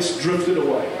 it's drifted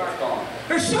away.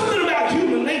 There's something about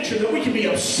human nature that we can be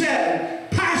upset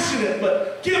and passionate,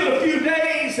 but give it a few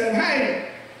days and hey,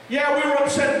 yeah, we were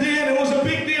upset then, it was a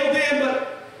big deal then,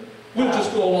 but we'll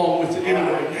just go along with it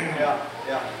anyway now.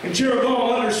 And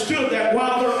Jeroboam understood that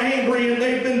while they're angry and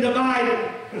they've been divided,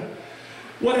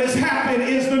 what has happened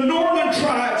is the northern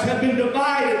tribes have been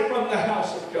divided from the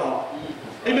house of God.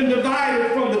 They've been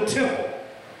divided from the temple.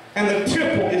 And the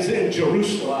temple is in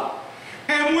Jerusalem.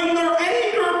 And when their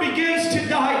anger begins to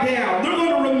die down, they're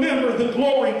going to remember the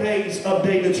glory days of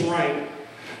David's reign.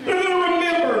 They're going to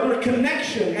remember their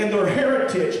connection and their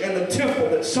heritage and the temple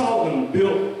that Solomon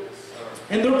built.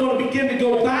 And they're going to begin to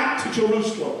go back to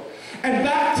Jerusalem and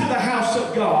back to the house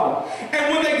of God.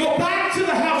 And when they go back to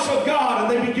the house of God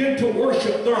and they begin to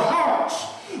worship, their hearts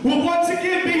will once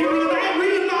again be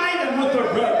reunited with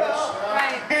their brothers.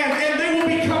 And they will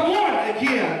become one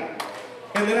again.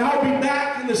 And then I'll be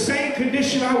back in the same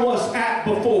condition I was at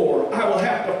before. I will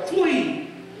have to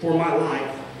flee for my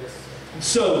life.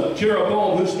 So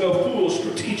Jeroboam, who's no fool,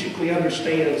 strategically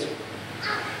understands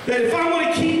that if I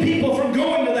want to keep people from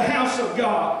going to the house of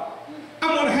God,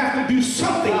 I'm going to have to do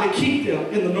something to keep them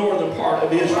in the northern part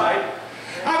of Israel.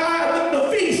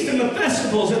 The feast and the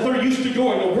festivals that they're used to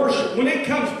going to worship, when it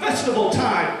comes festival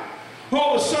time,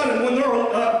 all of a sudden, when they're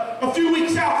a few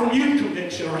weeks out from youth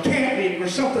convention or camp meeting or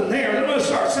something there, they're going to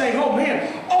start saying, oh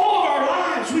man, all of our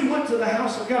lives we went to the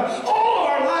house of God. All of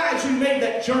our lives we made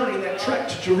that journey, that trek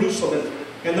to Jerusalem.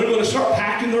 And they're going to start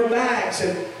packing their bags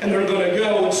and they're going to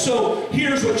go. And so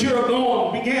here's what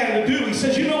Jeroboam began to do. He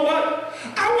says, you know what?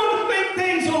 I want to make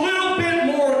things a little bit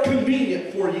more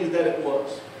convenient for you than it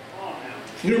was.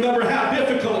 You remember how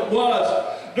difficult it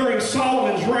was during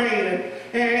Solomon's reign.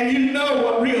 And you know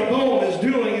what Rehoboam is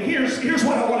doing. And here's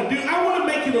what I want to do. I want to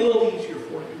make it a little easier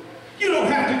for you. You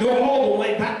don't have to go all the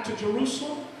way back to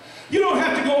Jerusalem. You don't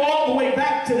have to go all the way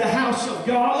back to the house of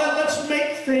God. Let's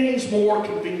make things more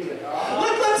convenient.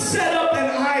 Let's set up an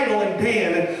idol in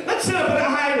Dan. And let's set up an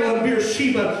idol in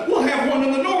Beersheba. We'll have one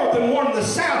in the north and one in the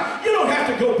south. You don't have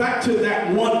to go back to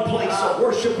that one place of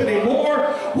worship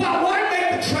anymore. Well, why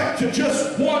make the trek to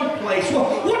just one place?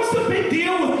 Well, what's the big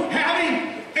deal with having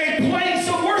a place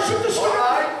of worship to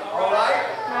start? All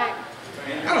right.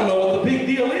 I don't know what the big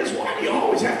deal is. Why do you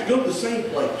always have to go to the same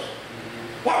place?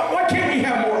 Why can't we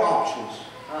have more options?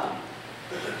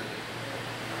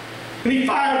 And he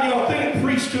fired the authentic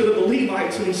priesthood of the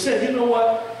Levites, and he said, you know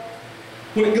what?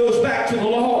 When it goes back to the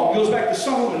law, it goes back to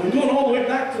Solomon, and going all the way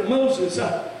back to Moses,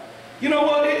 you know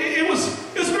what? It was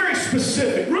very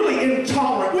specific, really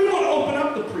intolerant. We want to open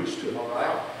up the priesthood. All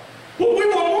right. Well, we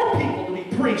want more people to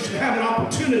be priests, who have an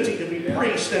opportunity to be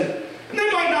priests, and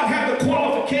they might not have the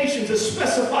qualifications as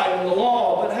specified in the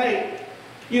law, but hey,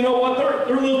 you know what?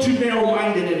 They're a little too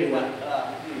narrow-minded anyway.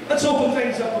 Let's open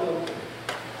things up a little bit.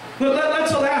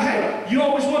 Let's allow, hey, you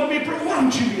always want to be a priest. Why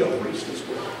don't you be a priest as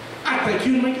well? I think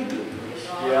you'd make a good priest.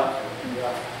 Yeah.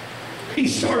 He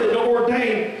started to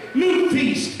ordain new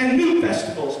feasts and new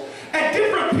festivals at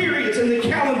different periods in the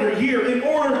calendar year in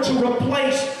order to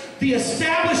replace the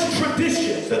established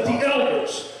traditions that the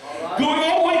elders, going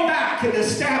all the way back, had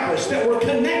established that were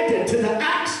connected to the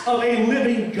acts of a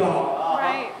living God.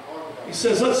 Right. He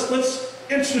says, let's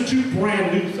institute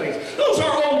brand new things. Those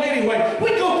are old anyway.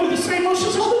 We go through the same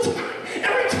motions all the time.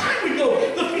 Every time we go,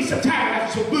 the Feast of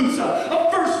Tabernacles, of Booths,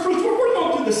 of First Fruits, we're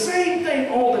going through the same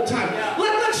thing all the time.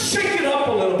 Let's shake it up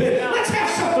a little bit. Let's have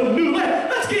something new.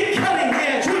 Let's get cutting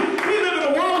edge. We live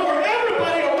in a world where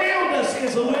everybody around us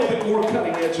is a little bit more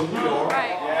cutting edge than we are. Right.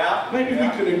 Yeah. Maybe we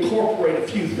could incorporate a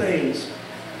few things.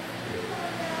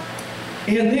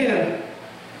 And then,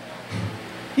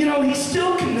 you know, he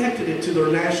still connected it to their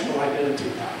national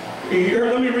identity. Here,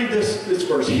 let me read this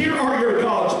verse. Here are your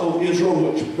gods, O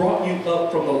Israel, which brought you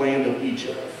up from the land of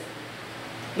Egypt.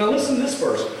 Now listen to this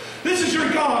verse. This is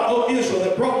your God, O Israel,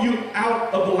 that brought you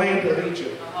out of the land of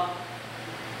Egypt.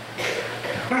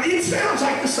 Now it sounds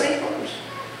like the same verse,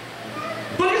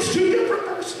 but it's two different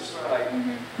verses.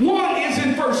 One is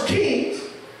in 1 Kings.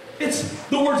 It's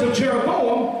the words of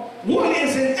Jeroboam. One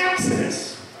is in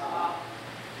Exodus.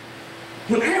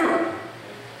 When Aaron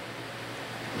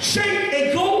shaped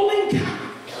a golden calf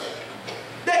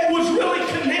that was really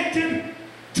connected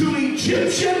to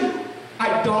Egyptian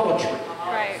idolatry.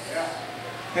 Right.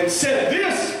 And said,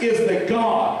 this is the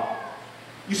God.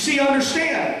 You see,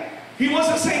 understand, he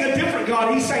wasn't saying a different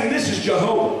God. He's saying, this is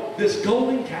Jehovah, this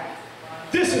golden calf.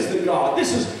 This is the God.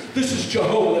 This is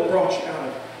Jehovah that brought you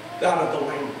out of the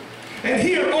land. And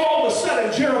here, all of a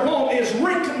sudden, Jeroboam is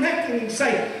reconnecting and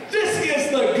saying, this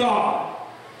is the God.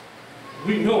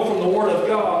 We know from the Word of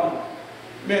God,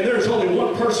 man, there's only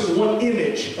one person, one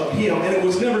image of Him, and it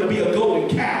was never to be a golden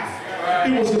calf.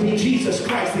 It was to be Jesus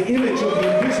Christ, the image of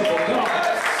the invisible God.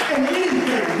 And anything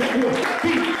that would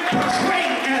be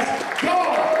portrayed as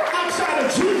God outside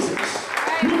of Jesus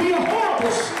would be a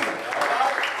horrible sin.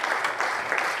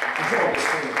 A horrible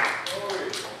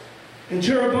sin. And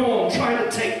Jeroboam tried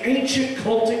to take ancient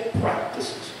cultic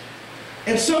practices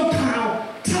and somehow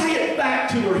tie it back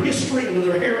to their history and to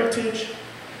their heritage.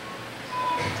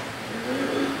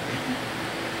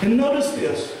 And notice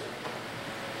this.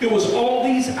 It was all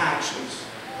these actions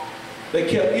that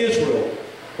kept Israel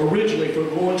originally from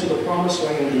going to the promised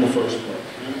land in the first place.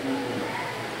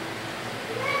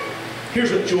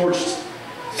 Here's what George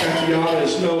Santayana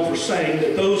is known for saying,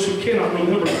 that those who cannot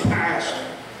remember the past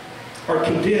are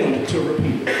condemned to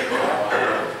repeat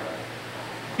it.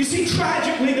 You see,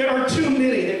 tragically, there are too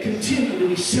many that continue to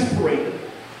be separated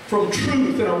from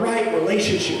truth and a right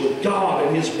relationship with God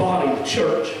and His body, the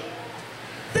church.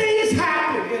 Things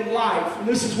happen in life, and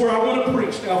this is where I want to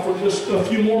preach now for just a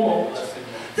few more moments.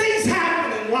 Things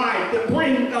happen in in life that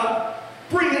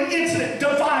bring an incident,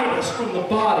 divide us from the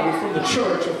body, from the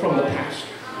church, or from the pastor.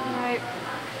 Right.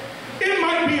 It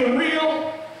might be a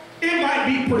real, it might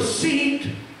be perceived.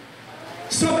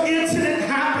 Some incident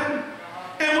happened,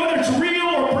 and whether it's real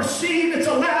or perceived, it's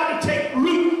allowed to take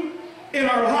root in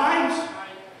our lives.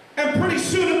 And pretty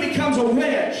soon it becomes a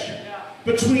wedge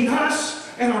between us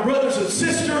and our brothers and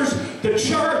sisters, the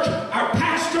church, our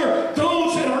pastor,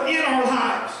 those that are in our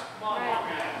lives.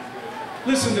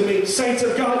 Listen to me, saints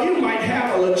of God, you might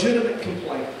have a legitimate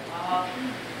complaint.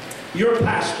 Your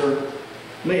pastor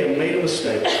may have made a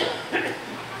mistake.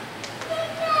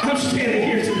 I'm standing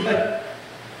here today.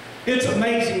 It's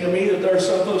amazing to me that there are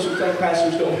some folks who think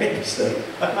pastors don't make mistakes.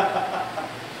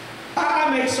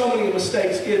 I make so many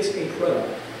mistakes, it's incredible.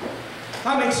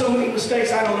 I make so many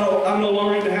mistakes, I don't know, I'm no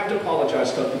longer even have to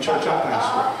apologize to the church I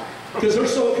pastor. Because they're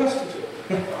so accustomed to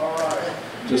it.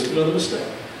 Just another mistake.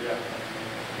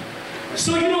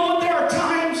 So you know what? There are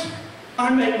times I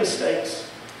make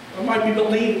mistakes. I might be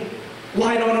leaning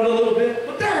light on it a little bit,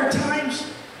 but there are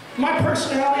times my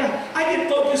personality, I get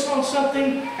focused on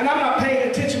something and I'm not paying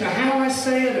attention to how I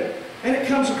say it, and it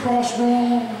comes across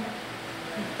wrong.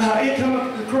 It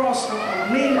comes across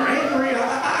mean or angry.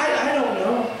 I don't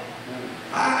know.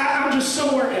 I'm just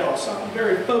somewhere else. I'm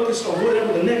very focused on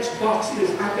whatever the next box is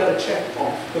I've got to check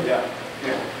off.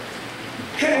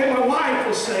 And my wife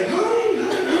will say, honey,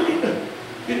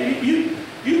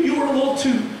 you were a little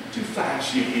too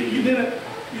fast. You didn't.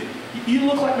 You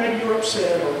look like maybe you're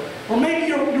upset, or maybe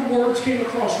your words came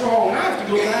across wrong. And I have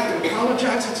to go back and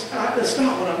apologize. That's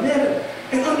not what I meant.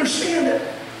 And understand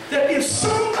that if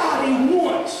somebody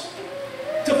wants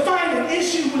to find an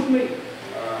issue with me,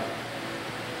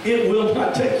 it will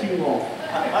not take you long.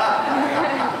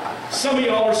 Some of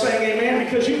y'all are saying amen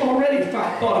because you've already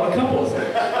thought of a couple of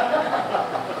things.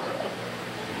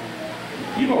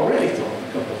 You've already thought of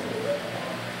a couple of things.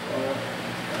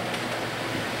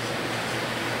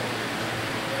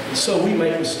 And so we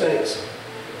make mistakes.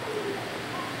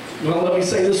 Well, let me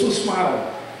say this with smiling.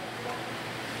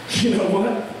 You know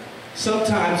what?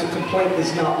 Sometimes a complaint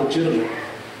is not legitimate.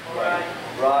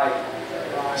 Right.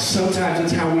 Sometimes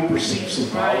it's how we perceive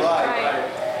something. Right.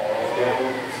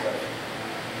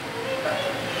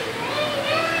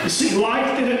 You see,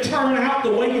 life didn't turn out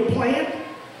the way you planned.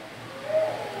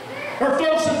 Or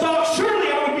folks have thought,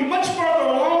 surely I would be much farther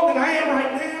along than I am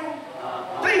right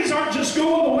now. Things aren't just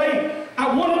going the way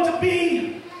I want it to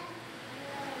be.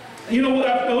 You know what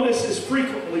I've noticed is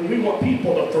frequently we want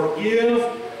people to forgive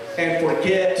and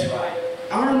forget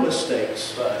our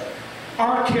mistakes,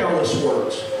 our careless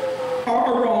words,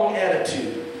 our wrong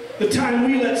attitude, the time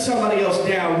we let somebody else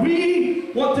down.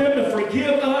 We want them to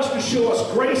forgive us, to show us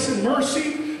grace and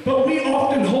mercy, but we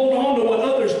often hold on to what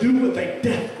others do with a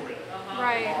death grip.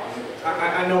 Right.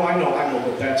 I know,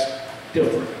 but that's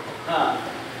different.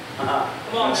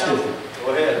 That's different.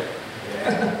 Go ahead.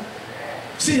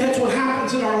 See, that's what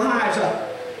happens in our lives.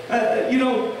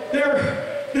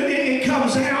 It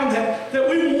comes down that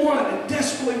we want and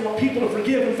desperately want people to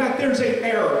forgive. In fact, there's an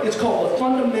error. It's called the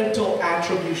fundamental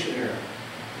attribution error.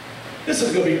 This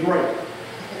is going to be great.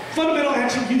 Fundamental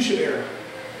attribution error.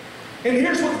 And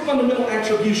here's what the fundamental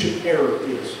attribution error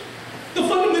is. The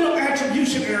fundamental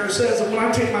attribution error says that when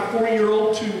I take my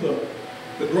 4-year-old to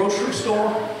the grocery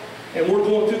store, and we're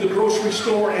going through the grocery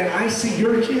store, and I see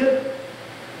your kid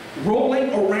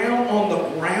rolling around on the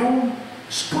ground,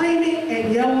 screaming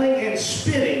and yelling and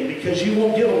spitting because you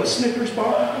won't give him a Snickers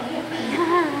bar,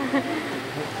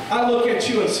 I look at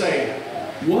you and say,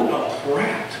 what a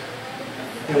brat.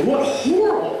 And what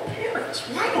horrible parents.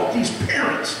 Why don't these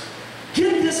parents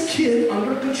get this kid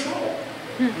under control?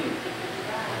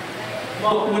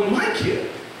 But when my kid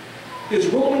is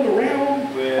rolling around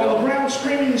on the ground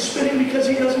screaming and spitting because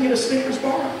he doesn't get a Snickers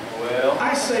bar,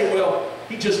 I say, well,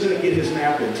 he just didn't get his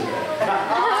nap in today.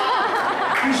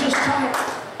 He's just tired.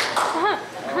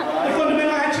 The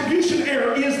fundamental attribution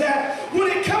error is that when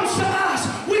it comes to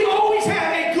us, we always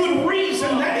have a good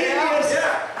reason that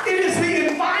it is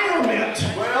the environment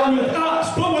with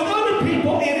us, but with other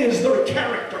people, it is their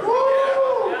character.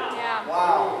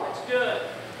 Wow. That's good.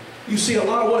 You see, a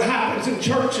lot of what happens in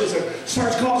churches and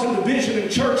starts causing division in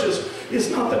churches is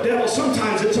not the devil.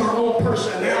 Sometimes it's our own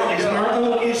personalities and our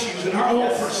own issues and our own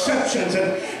perceptions,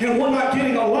 and we're not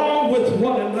getting along with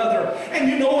one another. And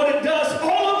you know what it does?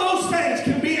 All of those things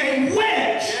can be a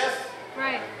wedge. Yes.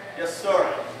 Right. Yes,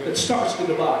 sir. It starts to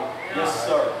divide. Yes,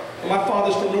 sir. My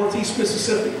father's from Northeast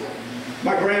Mississippi.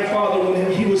 My grandfather,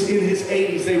 when he was in his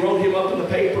 80s, they wrote him up in the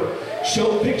paper,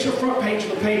 showed picture front page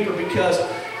of the paper, because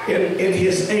in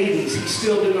his 80s he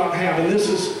still did not have, and this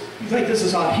is, you think this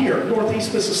is out here,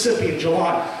 Northeast Mississippi in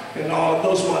July, and all of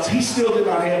those months, he still did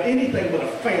not have anything but a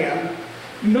fan,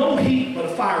 no heat but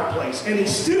a fireplace. And he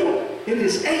still, in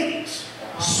his 80s,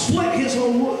 split his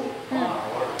own wood.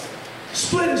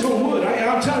 Split his own wood.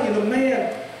 I'm telling you, the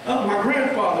man, my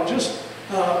grandfather, just,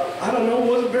 I don't know,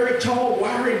 wasn't very tall,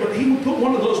 wiry, but he would put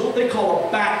one of those, what they call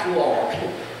a backlog,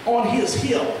 on his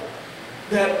hip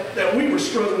that we were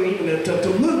struggling even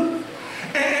to move.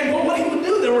 But what he would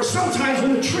do, there were some times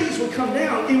when the trees would come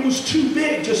down, it was too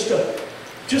big just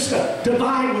to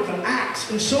divide with an axe.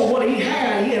 And so what he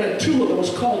had a tool that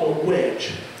was called a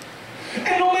wedge.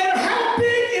 And no matter how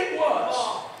big it was,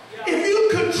 if you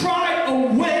could try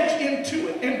a wedge into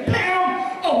it and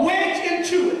pound a wedge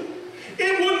into it,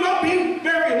 it would not be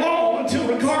very long until,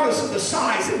 regardless of the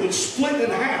size, it would split in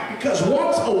half. Because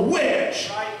once a wedge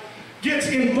gets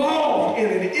involved in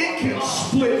it, it can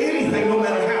split anything, no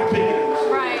matter how big it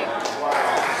is. Right.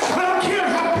 I don't care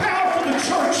how powerful the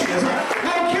church is. I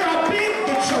don't care how big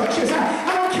the church is.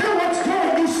 I don't care what's going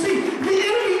on. You see, the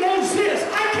enemy knows this.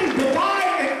 I can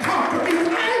divide and conquer. If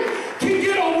I can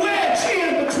get a wedge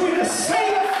in between a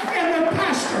saint and the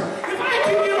pastor, if I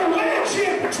can get a wedge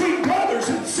in between brothers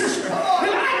and sisters, if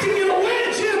I can get a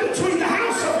wedge in between the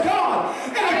house of God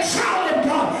and a child of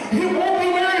God, it won't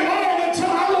be very long until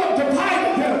I will have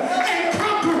divided them and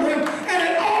conquered them. And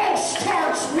it all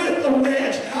starts with a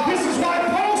wedge. This is why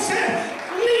Paul said,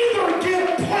 neither give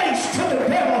place to the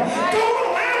devil. Don't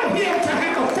allow him to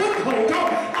have a foothold.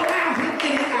 Don't allow him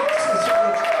any access.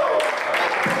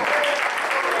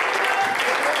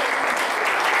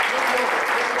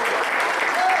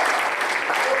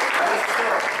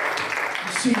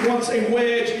 You see, once a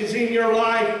wedge is in your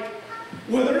life,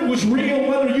 whether it was real,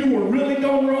 whether you were really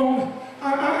done wrong,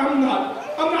 I'm not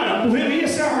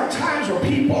oblivious. There are times where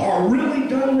people are really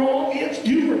done wrong.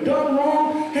 You were done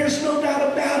wrong. There's no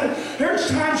doubt about it. There's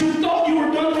times you thought you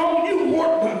were done wrong. You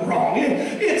weren't done wrong.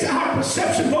 It's our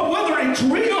perception. But whether it's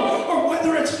real or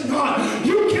whether it's not,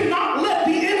 you cannot let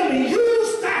the enemy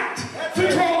use that to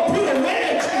put a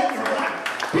wedge in your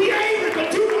life. Be angry,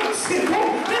 but do not sin.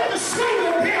 Don't let the swing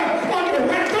of him on your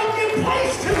back. Don't give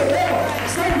place to the devil.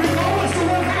 Say, regardless of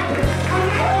what happened, I'm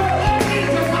not going to let him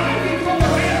divide me from the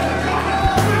man of God.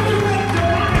 I'm going to let him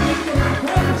divide me from my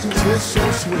brothers and It's so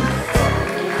sweet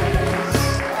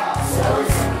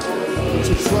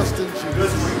to trust in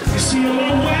Jesus. you see a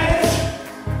little wedge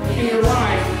in your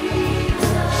life,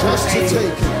 Just to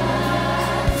take it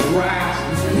wrath,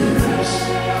 bitterness,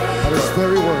 at His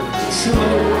very word. some of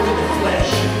the work of the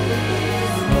flesh.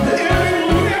 The enemy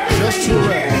will do Just to everything he can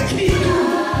rest. to keep you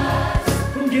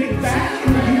from getting back in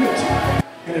unity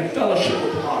and in fellowship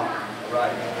with God.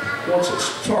 Once it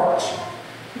starts,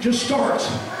 it just starts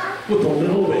with a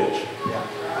little wedge.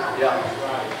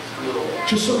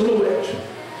 Just a little wedge.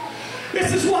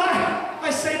 This is why I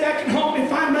say back at home,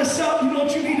 if I mess up, you know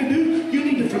what you need to do? You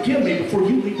need to forgive me before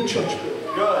you leave the church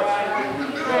building.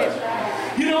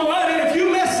 You know what? And if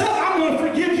you mess up, I'm going to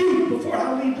forgive you before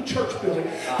I leave the church building.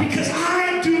 Because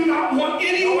I do not want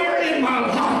anywhere in my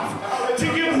life to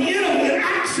give the enemy an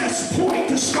access point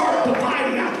to start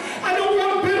dividing out. I don't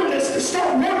want bitterness to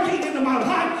start working into my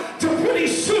life to pretty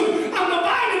soon I'm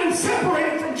divided and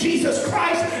separated from Jesus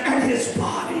Christ and His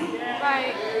body.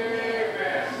 Right.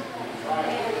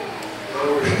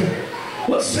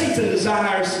 What Satan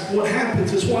desires, what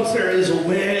happens is once there is a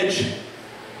wedge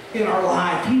in our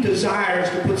life, he desires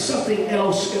to put something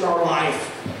else in our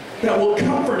life that will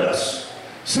comfort us,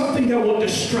 something that will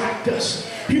distract us.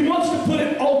 He wants to put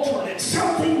an alternate,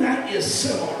 something that is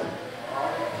similar.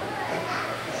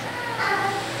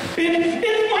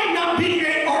 It might not be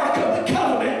an Ark of the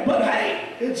Covenant, but hey,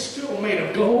 it's still made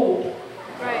of gold.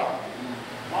 Right.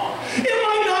 It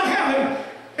might not have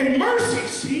a mercy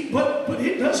seat, but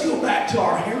it does go back to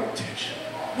our heritage,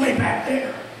 way back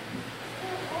there.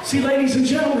 See, ladies and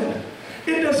gentlemen,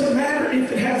 it doesn't matter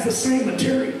if it has the same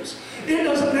materials. It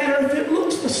doesn't matter if it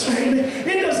looks the same.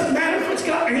 It doesn't matter if it's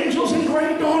got angels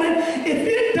engraved on it. If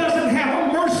it doesn't have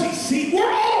a mercy seat,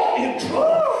 we're all in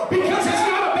trouble. Because it's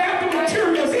not about the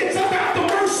materials. It's about the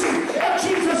mercy of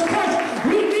Jesus Christ.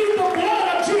 We need the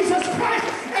blood of Jesus Christ.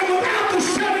 And without the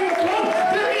shedding of blood,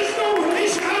 there is no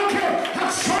relation. I don't care how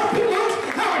sharp it looks,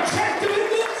 how attractive it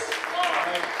looks.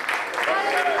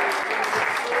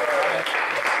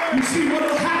 You see, what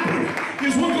will happen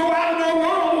is we'll go out in our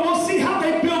world and we'll see how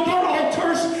they build their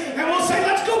altars, and we'll say,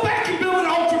 let's go back and build an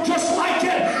altar just like it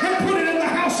and put it in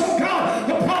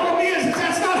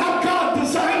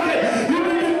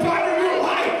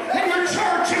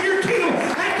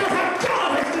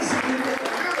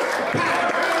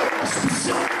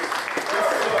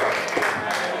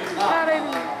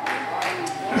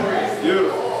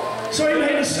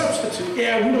said,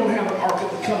 yeah, we don't have an Ark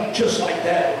of the Covenant just like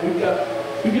that. We've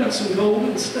got some gold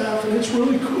and stuff, and it's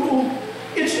really cool.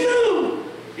 It's new.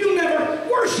 You'll never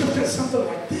worship at something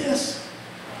like this.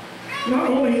 Not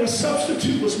only a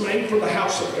substitute was made for the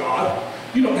house of God,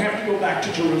 you don't have to go back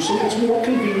to Jerusalem. It's more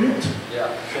convenient. Yeah.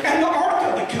 And the Ark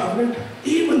of the Covenant,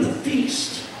 even the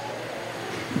feast,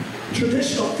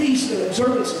 traditional feasts and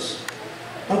observances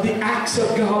of the acts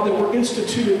of God that were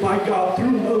instituted by God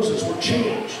through Moses were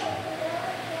changed.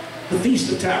 The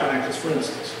Feast of Tabernacles, for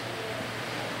instance,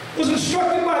 was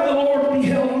instructed by the Lord to be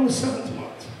held on the 7th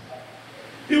month.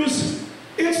 It was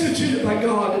instituted by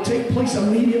God to take place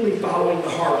immediately following the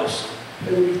harvest.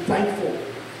 They would be thankful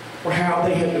for how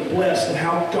they had been blessed and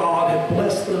how God had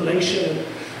blessed the nation.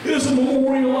 It was a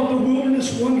memorial of the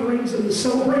wilderness wanderings and the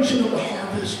celebration of the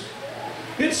harvest.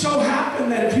 It so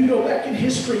happened that if you go back in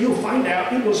history, you'll find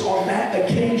out it was on that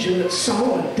occasion that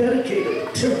Solomon dedicated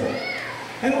the temple.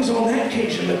 And it was on that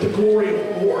occasion that the glory of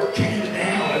the Lord came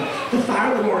down, and the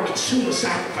fire of the Lord consumed the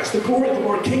sacrifice. The glory of the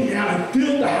Lord came down and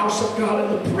filled the house of God,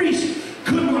 and the priest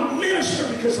could not minister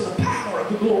because of the power of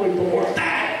the glory of the Lord.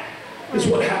 That is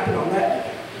what happened on that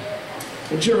day.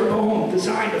 And Jeroboam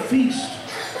designed a feast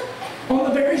on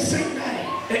the very same day,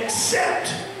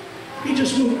 except he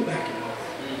just moved it back and forth.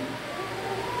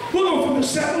 We'll go from the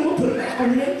 7th, we'll put it back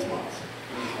on the 8th month.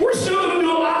 We're still going to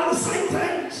do a lot of the same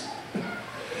things.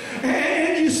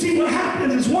 And you see what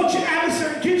happens is once your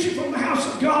adversary gets you from the house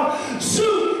of God,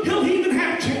 soon he'll even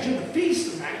have to change in the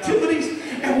feasts and activities.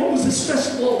 And what was this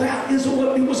festival about?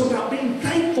 It was about being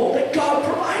thankful that God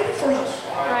provided for us.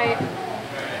 Right.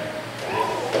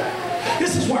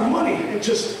 This is why money, and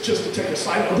just to take a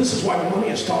side note, this is why money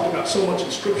is talked about so much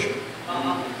in Scripture.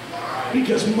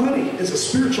 Because money is a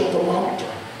spiritual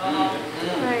thermometer.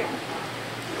 Right.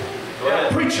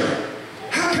 Preacher,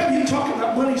 how come you talk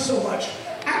about money so much?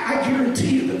 I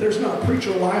guarantee you that there's not a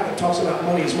preacher alive that talks about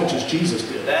money as much as Jesus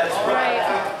did. That's right.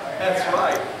 That's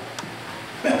right.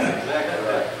 Exactly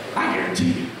right. I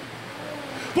guarantee you.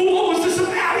 But what was this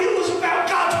about? It was about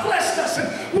God's blessed us,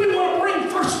 and we want to bring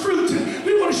first fruits, and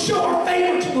we want to show our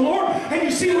favor to the Lord. And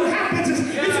you see what happens is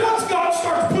once God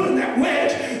starts putting that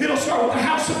wedge, it'll start with the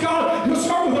house of God. It'll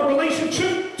start with our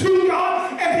relationship to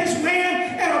God and His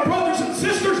man and our brothers and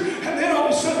sisters, and then all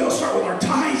of a sudden it'll start with our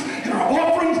tithes and our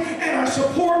offerings and our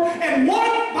support. And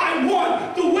one by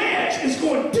one, the wedge is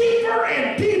going deeper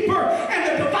and deeper,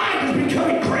 and the divide is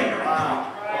becoming greater.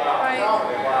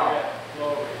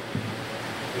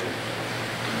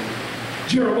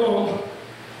 Jeroboam,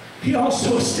 he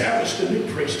also established a new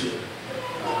priesthood.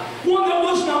 One that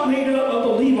was not made up of the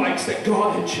Levites that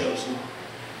God had chosen.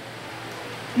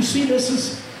 You see,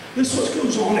 this what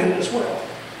goes on in this world.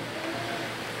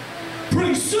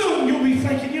 Pretty soon you'll be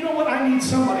thinking, you know what, I need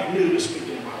somebody new to speak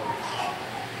in my life.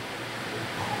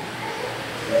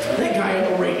 That guy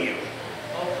on the radio.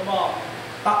 Oh, come on.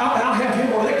 I'll have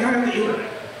him, or that guy on the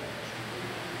internet.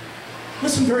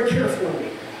 Listen very carefully.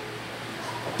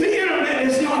 The internet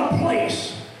is not a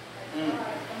place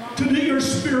to do your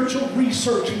spiritual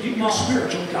research and get your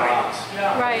spiritual guidance.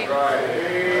 Right.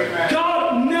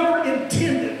 God never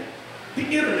intended the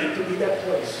internet to be that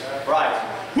place.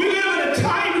 Right. We live in a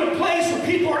time and a place where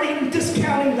people are even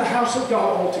discounting the house of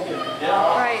God altogether.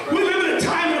 Right. We live in a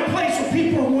time and a place where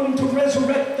people are wanting to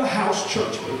resurrect the house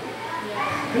church movement.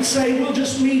 And say, we'll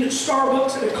just meet at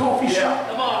Starbucks at a coffee shop.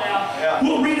 Come on now.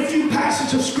 We'll read a few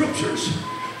passages of scriptures.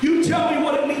 You tell me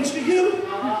what it means to you.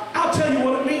 I'll tell you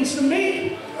what it means to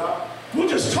me. We'll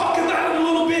just talk about it a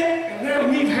little bit, and there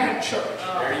we've had church.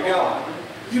 There you go.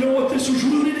 You know what this was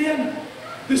rooted in?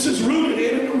 This is rooted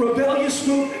in a rebellious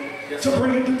movement to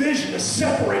bring a division, to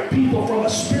separate people from a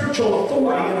spiritual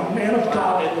authority and a man of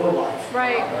God in their life.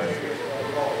 Right.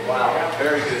 Wow.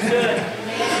 Very good.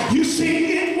 You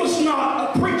see, it was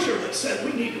not a preacher that said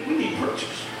we need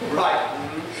preachers. Right.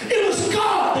 It was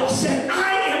God that said,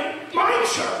 I am my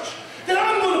church that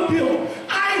I'm going to build.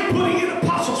 I am putting in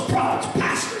apostles, prophets,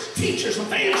 pastors, teachers,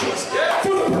 evangelists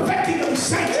for the perfecting of the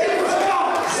saints. It was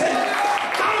God that said,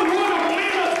 I want a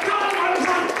man of God in my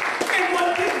life. And what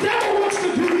the devil wants to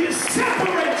do is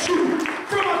separate you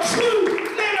from a true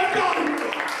man of God in your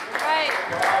life. Right.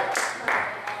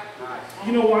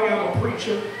 You know why I'm a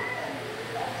preacher?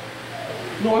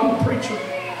 No, I'm a preacher.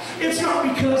 It's not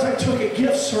because I took a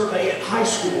gift survey at high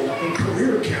school in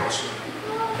career counseling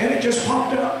and it just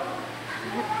popped up.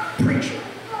 Preacher.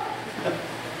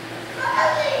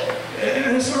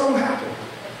 And that's not what happened.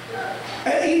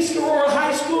 At East Aurora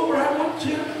High School where I went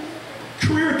to,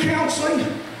 career counseling,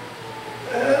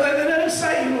 they didn't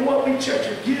say, you know what, we check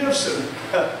your gifts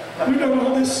and we've done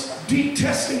all this deep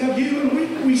testing of you,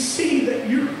 and we see that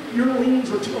your leans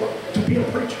are to be a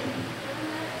preacher.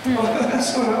 Oh,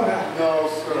 that's not how it happened. No,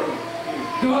 sir.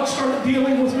 God started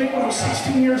dealing with me when I was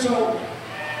 16 years old.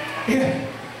 And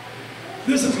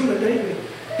this is going to date me.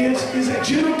 Is a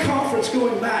June conference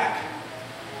going back.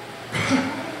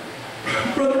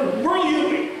 Brother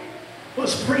Ewing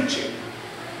was preaching.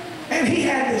 And he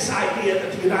had this idea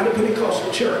that the United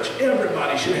Pentecostal Church,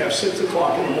 everybody should have 6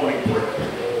 o'clock in the morning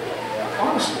prayer.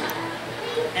 Honestly.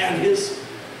 And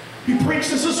he preached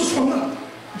this. This was from the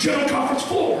General Conference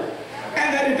floor.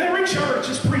 And that if every church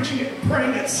is preaching and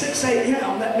praying at 6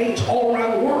 a.m., that means all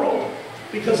around the world,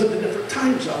 because of the different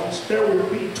time zones, there will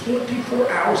be 24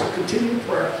 hours of continuing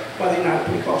prayer by the United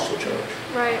Pentecostal Church.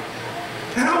 Right.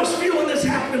 And I was feeling this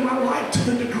happen in my life to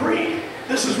the degree,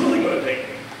 this is really going to take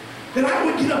me, that I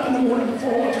would get up in the morning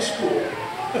before I went to school.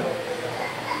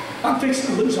 I'm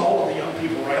fixing to lose all of the young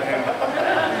people right now.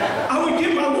 I would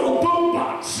get my little boom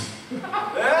box.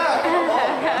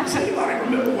 Does anybody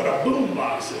remember what a boom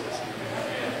box is?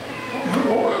 Oh,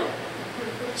 Lord.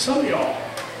 Some of y'all.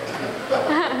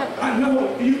 I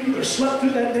know you either slept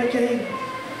through that decade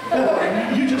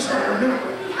or you just don't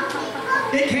remember.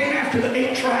 It came after the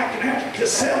 8-track and after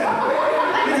cassette.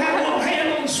 It had a little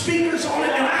handle and speakers on it,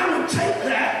 and I would take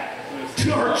that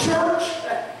to our church,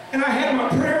 and I had my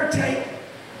prayer tape.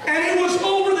 And it was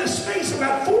over this space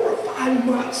about 4 or 5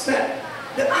 months that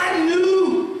I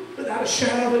knew without a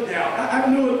shadow of a doubt. I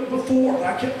knew it before, but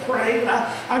I kept praying.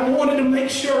 I wanted to make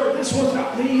sure this was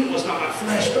not me, it was not my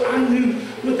flesh, but I knew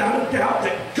without a doubt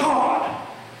that God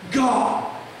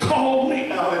called me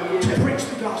to preach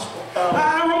the gospel.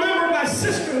 I remember my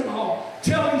sister-in-law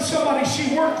telling somebody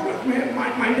she worked with, man,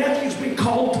 my nephew's been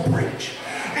called to preach.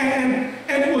 And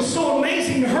it was so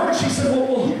amazing to her. She said,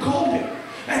 well, who called him?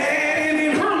 And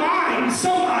in her mind,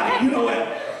 somebody,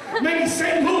 at maybe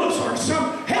St. Louis or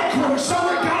some headquarters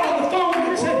somewhere got on the phone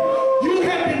and said, you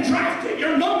have been drafted.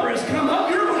 Your number has come up.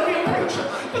 You're going to be a preacher.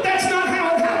 But that's not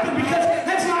how it happened, because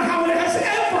that's not how it has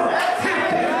ever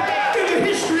happened in the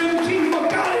history of the kingdom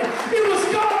of God. It was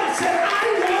God that said, I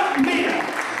want men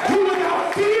who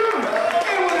without fear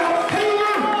and without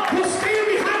favor will stand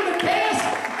behind the desk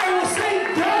and will say,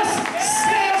 thus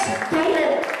says the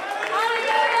Lord.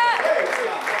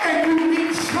 And you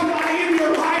need somebody in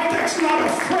your life that's not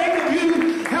afraid of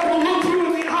you, that will look you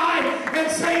in the eye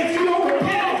and say, if you don't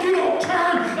repent, if you don't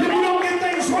turn, if you don't get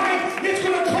things right, it's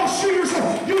going to cost you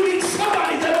yourself. You need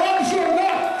somebody that loves you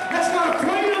enough, that's not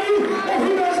afraid of you, or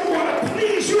who doesn't want to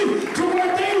please you, to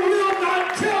where they will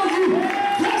not tell you,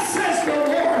 thus says the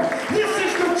Lord. This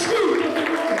is the truth of the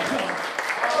Word of God.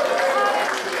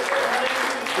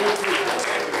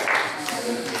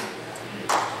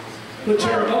 But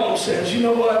Jeroboam says, you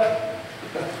know what?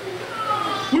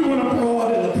 We want to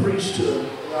broaden the priesthood.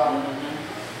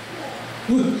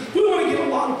 We want to get a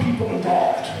lot of people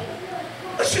involved.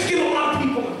 Let's just get a lot of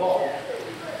people involved.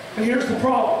 And here's the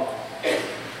problem.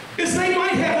 Is they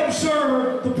might have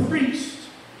observed the priest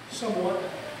somewhat,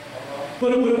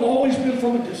 but it would have always been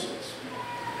from a distance.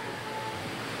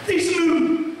 These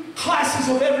new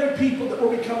classes of every people that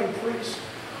were becoming priests,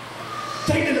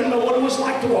 they didn't know what it was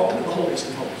like to walk into the holiest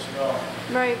of holies.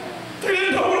 Right. They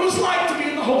didn't know what it was like to be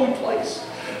in the holy place.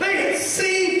 They had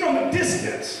seen from a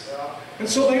distance. And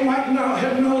so they might not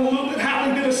have known a little bit how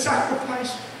they did a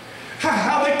sacrifice,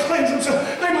 how they cleansed themselves.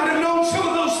 They might have known some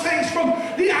of those things from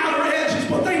the outer edges,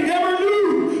 but they never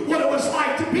knew what it was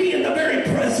like to be in the very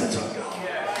presence of God.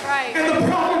 Right. And the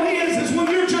problem is when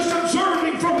you're just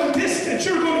observing from a distance,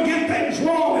 you're going to get things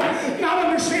wrong and not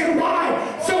understand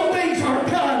why some things aren't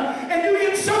done. And you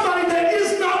get somebody that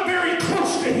is not very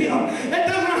close to Him, that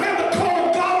doesn't have the call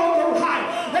of God on their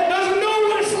life, that doesn't know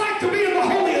what it's like to be in the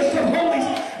holiest of holies.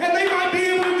 And they might be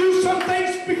able to do some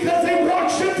things because they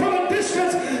watched it from a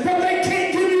distance, but they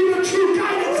can't give you the true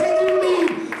guidance that you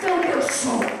need for your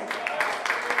soul.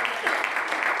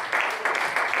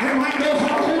 They might know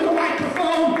how to hold a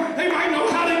microphone. They might know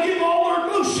how to give all their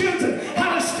emotions and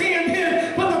how to stand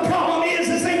in. But the problem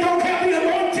is they don't have the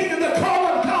anointing and the call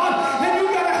of God. And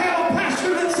you've got to have a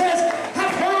pastor that says,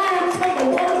 I've heard from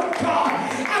the Word of God.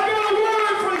 I've got a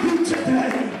word for you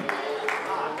today.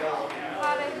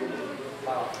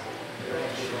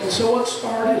 And so it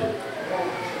started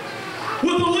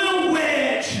with a little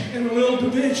wedge and a little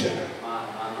division.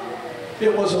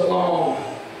 It wasn't long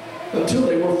until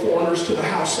they were foreigners to the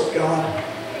house of God.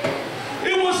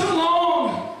 It wasn't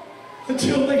long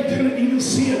until they didn't even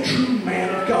see a true man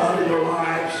of God in their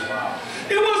lives.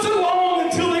 It wasn't long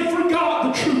until they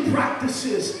forgot the true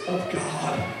practices of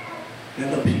God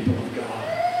and the people of God.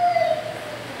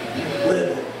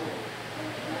 Living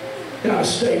in a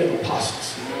state of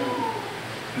apostasy.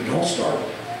 It all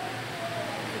started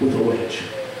with a wedge.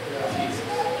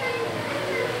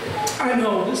 I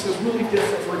know this is really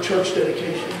different for a church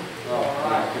dedication.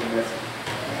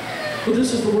 But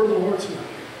this is the word of the Lord tonight.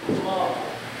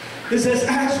 It says,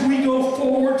 as we go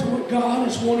forward to what God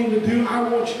is wanting to do, I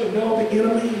want you to know the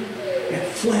enemy and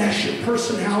flesh and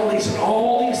personalities and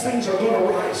all these things are going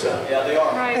to rise up. Yeah, they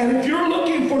are. Right. And if you're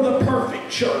looking for the perfect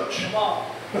church,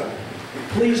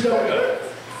 please don't go.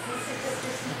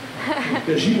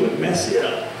 Because you would mess it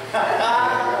up.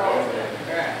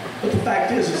 But the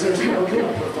fact is there's never been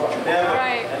a perfect church.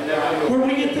 Right. Where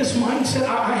we get this mindset,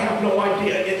 I have no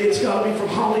idea. It's got to be from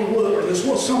Hollywood or this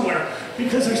was somewhere,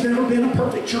 because there's never been a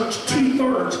perfect church.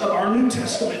 2/3 of our New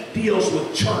Testament deals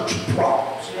with church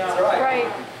problems. That's right.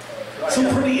 Right.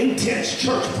 Some pretty intense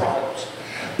church problems.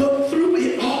 But through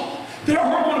it all, there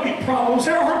are going to be problems.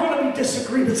 There are going to be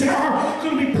disagreements. There are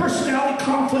going to be personality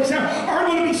conflicts. There are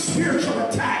going to be spiritual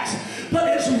attacks. But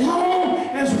as long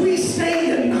as we stay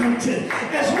united,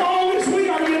 as long as we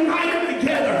are united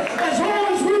together, as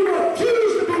long as we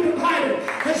refuse to be divided,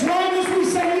 as long as we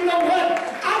say, you know what,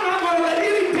 I'm not going to let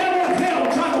any devil in hell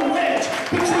drive a wedge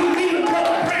between me and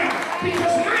Brother Brown,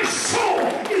 because my soul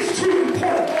is too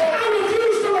important. I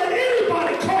refuse to let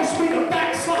anybody cause me to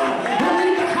backslide and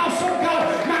leave the house of God.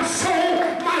 My soul,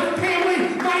 my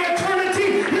family, my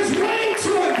eternity is way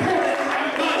too important.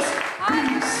 I must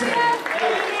be saved.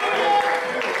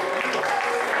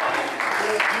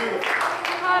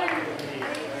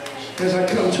 As I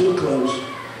come to a close,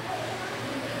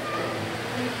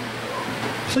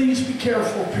 please be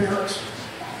careful, parents.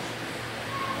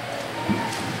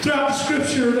 Throughout the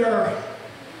scripture, there are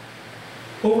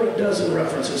over a dozen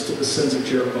references to the sins of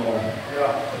Jeroboam.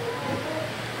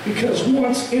 Because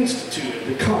once instituted,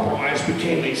 the compromise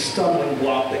became a stumbling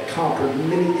block that conquered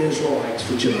many Israelites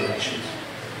for generations.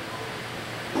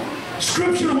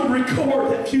 Scripture would record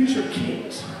that future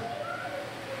kings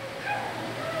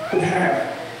would have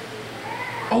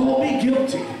all be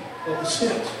guilty of the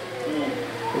sins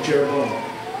of Jeroboam.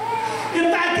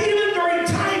 In fact, even during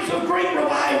times of great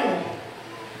revival,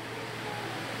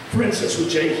 for instance with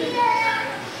Jehu,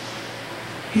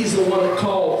 he's the one that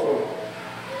called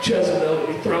for Jezebel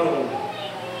to be thrown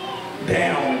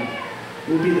down and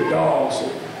would be the dogs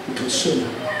that would consume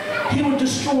her. He would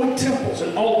destroy temples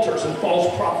and altars and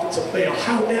false prophets of Baal.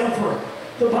 However,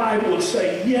 the Bible would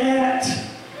say, yet,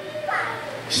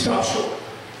 stop short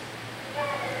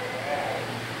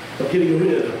of getting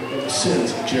rid of the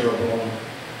sins of Jeroboam.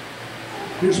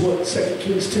 Here's what 2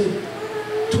 Kings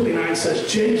 10:29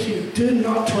 says, Jehu did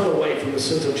not turn away from the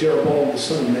sins of Jeroboam the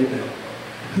son of Nebat,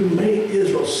 who made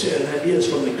Israel sin, that is,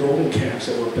 from the golden calves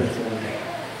that were Bethel and Dan.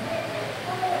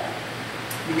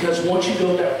 Because once you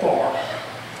go that far,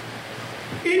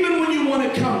 even when you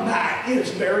want to come back,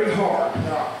 it's very hard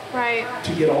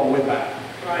to get all the way back.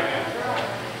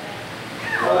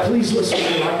 Please listen to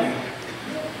me right now.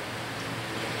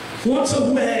 Once a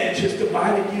wedge has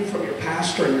divided you from your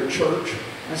pastor and your church,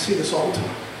 I see this all the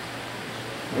time,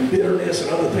 and bitterness and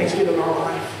other things get in our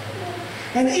life.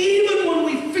 And even when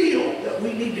we feel that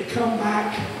we need to come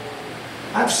back,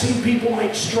 I've seen people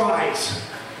make strides.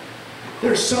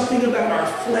 There's something about our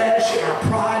flesh and our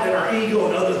pride and our ego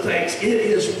and other things. It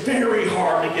is very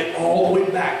hard to get all the way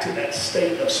back to that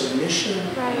state of submission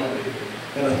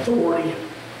and authority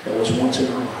that was once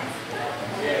in our life.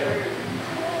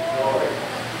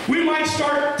 We might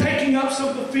start taking up some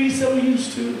of the feasts that we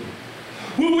used to.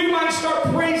 We might start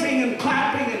praising and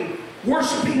clapping and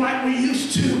worshiping like we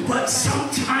used to. But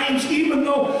sometimes, even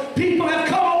though people have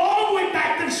come a long way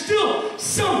back, there's still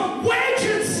some wedge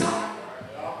inside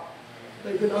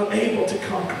they've been unable to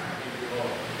conquer.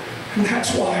 And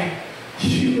that's why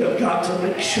you have got to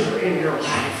make sure in your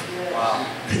life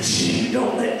that you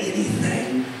don't let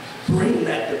anything bring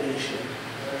that division.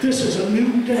 This is a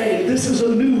new day. This is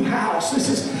a new house. This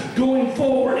is going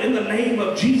forward in the name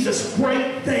of Jesus.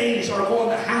 Great things are going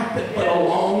to happen, but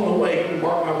along the way, you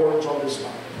mark my words on this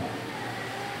line,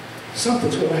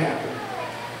 something's going to happen.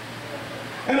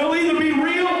 And it'll either be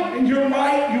real and you're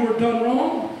right, you were done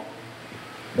wrong,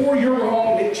 or you're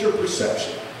wrong and it's your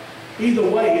perception. Either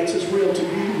way, it's as real to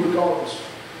you regardless.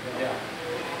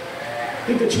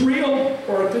 If it's real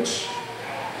or if it's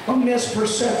a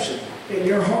misperception in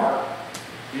your heart,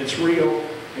 it's real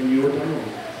and you are done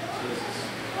wrong.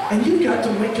 And you've got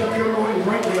to make up your mind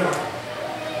right now.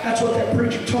 That's what that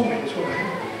preacher told me was going to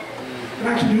happen. And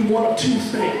I can do one of two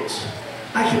things.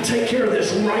 I can take care of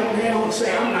this right now and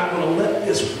say, I'm not going to let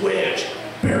this wedge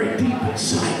bury deep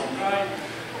inside of me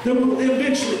that will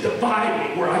eventually divide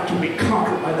me, where I can be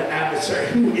conquered by the adversary,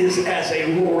 who is as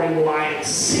a roaring lion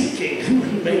seeking who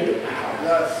he may devour.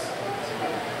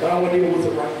 But I want to deal with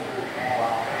it right now.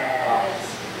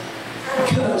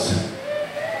 Because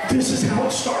this is how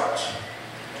it starts.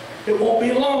 It won't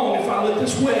be long if I let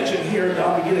this wedge in here that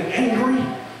I'll be getting angry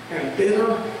and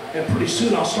bitter, and pretty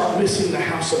soon I'll start missing the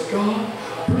house of God.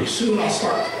 Pretty soon I'll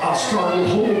start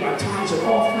withholding my tithes and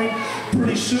offering.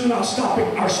 Pretty soon I'll start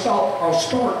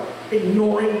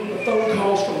ignoring the phone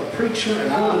calls from the preacher and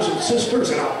brothers and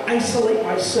sisters, and I'll isolate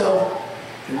myself.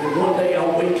 And then one day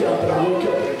I'll wake up, and I'll wake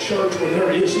up in a church where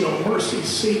there is no mercy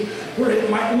seat, where it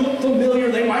might look familiar.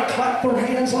 They might clap their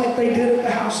hands like they did at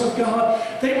the house of God.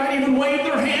 They might even wave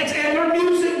their hands, and their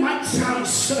music might sound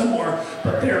similar.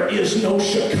 But there is no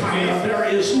Shekinah. There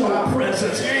is no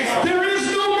presence. There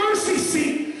is no mercy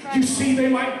seat. You see, they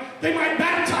might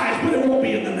baptize, but it won't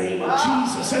be in the name of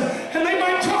Jesus. And they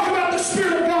might talk about the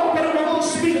Spirit of God, but it won't be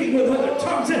speaking with other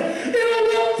tongues. It'll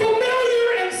look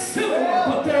familiar and similar,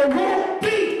 but there won't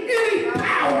be any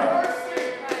power.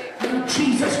 When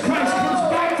Jesus Christ comes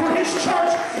back for His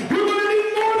church, you're going to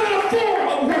need more than a form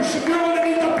of worship. You're going to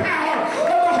need the power of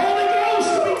the Holy Ghost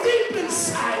to be deep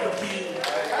inside of you.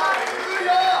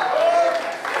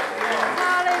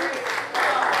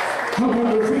 I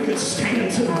wonder if we could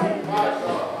stand tonight.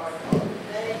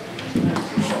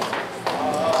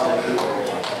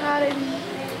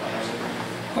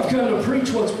 I've come to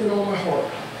preach what's been on my heart.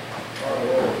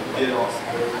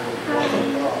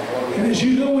 And as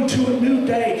you go into a new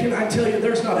day, can I tell you,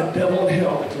 there's not a devil in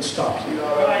hell that can stop you.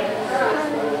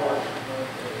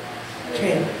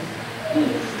 Can't.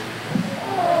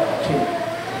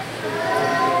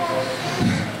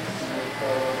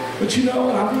 But you know,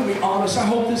 and I'm going to be honest, I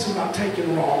hope this is not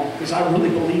taken wrong, because I really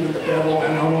believe in the devil,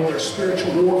 and I know there's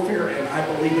spiritual warfare, and I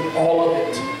believe in all of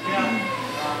it.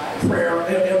 Prayer,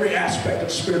 every aspect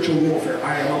of spiritual warfare.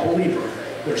 I am a believer.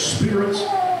 There's spirits,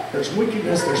 there's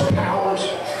wickedness, there's powers.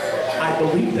 I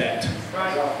believe that.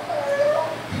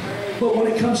 But when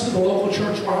it comes to the local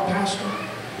church where I pastor,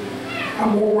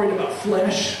 I'm more worried about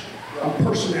flesh and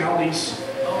personalities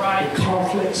and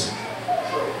conflicts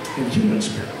and human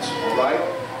spirits.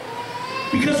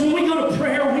 Because when we go to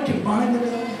prayer, we can bind the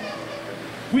devil.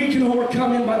 We can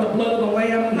overcome him by the blood of the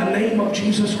Lamb in the name of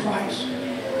Jesus Christ.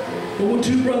 But when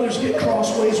two brothers get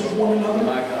crossways with one another,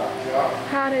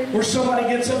 or somebody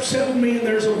gets upset with me and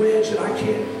there's a wedge that I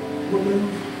can't remove,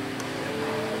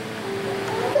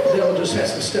 the devil just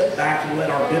has to step back and let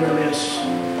our bitterness,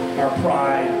 our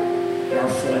pride, and our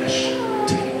flesh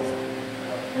take over.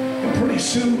 And pretty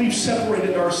soon we've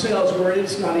separated ourselves where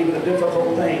it's not even a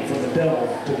difficult thing for the devil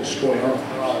to destroy our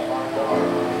lives.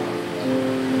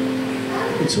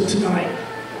 And so tonight,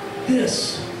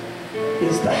 this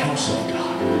is the house of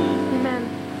God. Amen.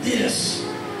 This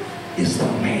is the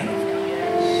man of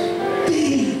God.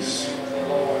 These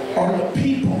are the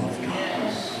people of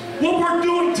God. What we're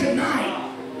doing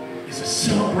tonight is a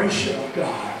celebration of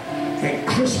God. And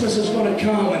Christmas is going to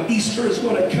come, and Easter is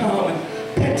going to come, and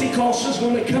Pentecost is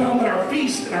going to come, and our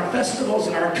feasts and our festivals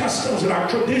and our customs and our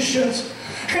traditions.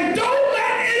 And don't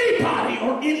let anybody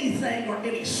or anything or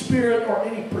any spirit or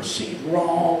any perceived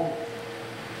wrong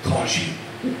cause you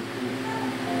to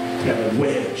have a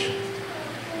wedge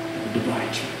and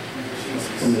divide you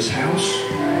from this house,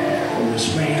 from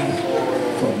this man,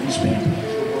 from these people,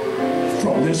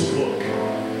 from this book,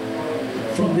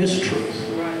 from this truth,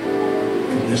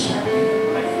 from this heart.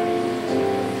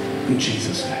 In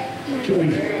Jesus' name. Can we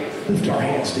lift our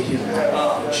hands to Him?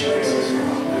 Jesus.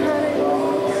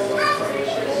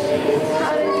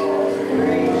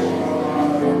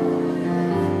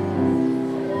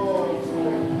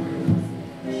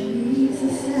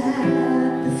 Jesus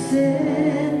at the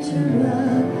center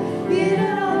of it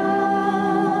all.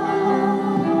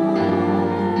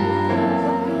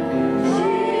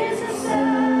 Jesus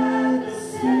at the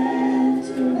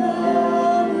center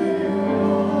of it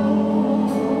all.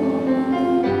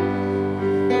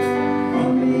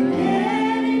 From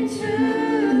beginning to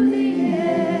the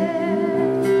end.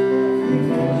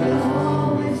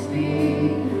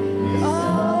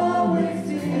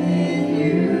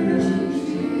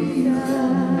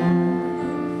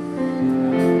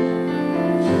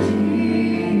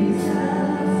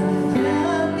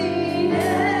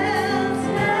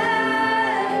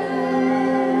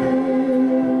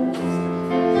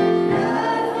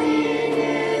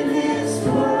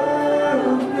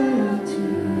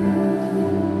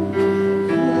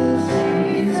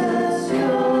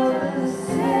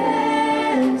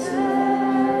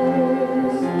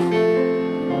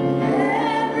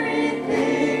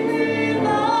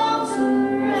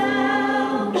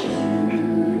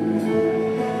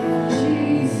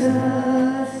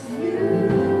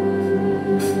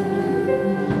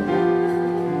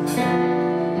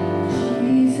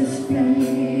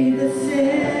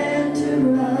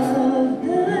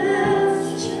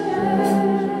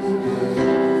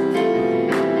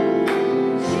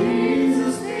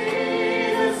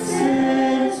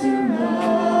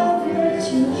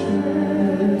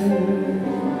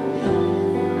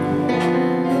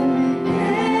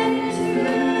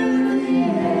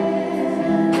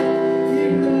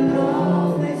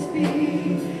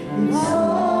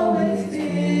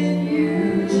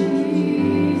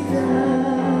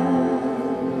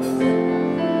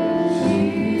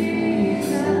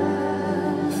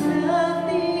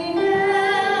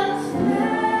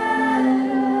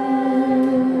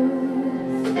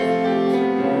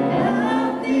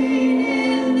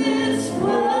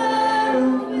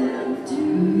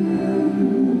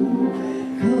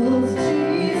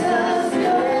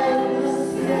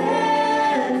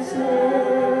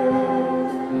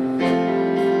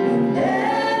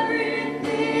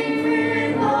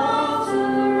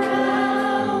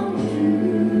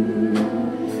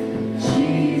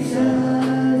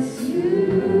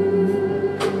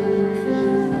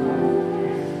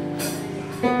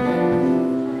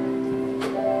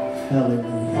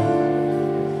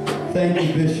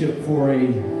 for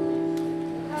a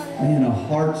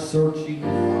heart-searching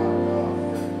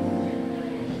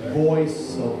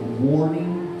voice of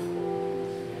warning,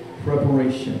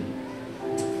 preparation.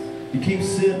 You keep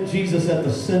Jesus at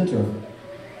the center.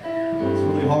 It's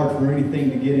really hard for anything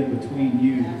to get in between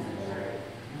you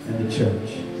and the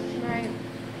church. Right.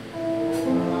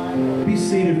 Be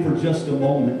seated for just a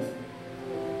moment.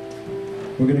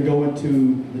 We're going to go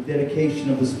into the dedication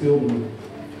of this building.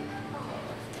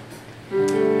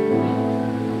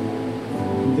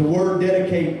 The word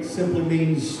dedicate simply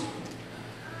means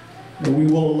that we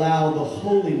will allow the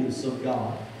holiness of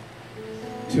God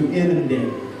to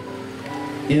inundate,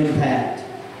 impact,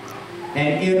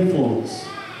 and influence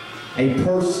a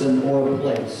person or a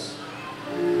place.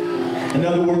 In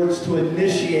other words, to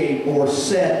initiate or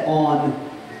set on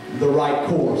the right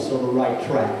course or the right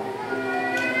track.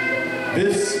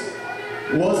 This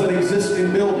was an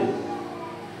existing building.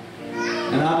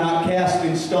 And I'm not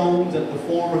casting stones at the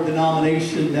form or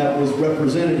denomination that was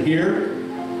represented here.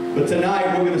 But tonight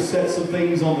we're going to set some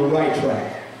things on the right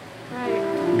track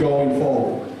going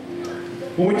forward.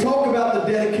 When we talk about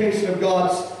the dedication of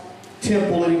God's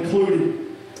temple, it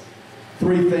included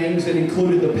three things. It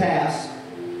included the past.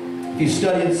 If you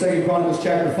study in 2 Chronicles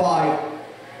chapter 5,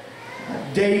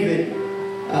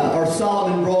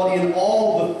 Solomon brought in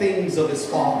all the things of his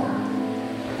father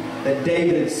that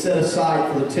David had set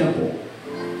aside for the temple.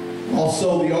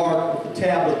 Also the ark with the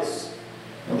tablets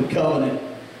of the covenant.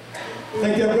 I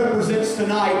think that represents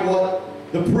tonight what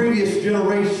the previous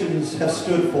generations have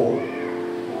stood for,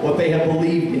 what they have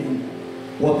believed in,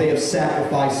 what they have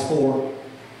sacrificed for.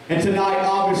 And tonight,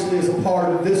 obviously, as a part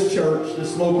of this church,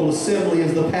 this local assembly,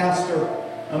 is the pastor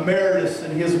emeritus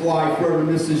and his wife, Reverend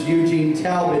Mrs. Eugene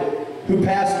Talbot, who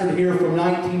pastored here from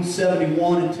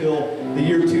 1971 until the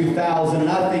year 2000. And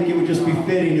I think it would just be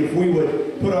fitting if we would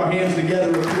put our hands together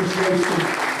in appreciation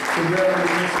to Reverend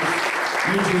Mrs.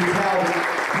 Eugene Talbot,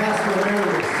 pastor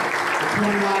emeritus for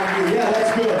 29 years. Yeah,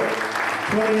 that's good.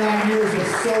 29 years of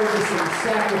service and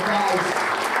sacrifice,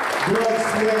 blood,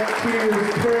 sweat,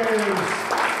 tears, prayers,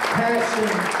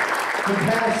 passion,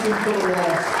 compassion for the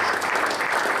lost.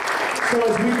 So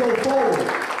as we go forward,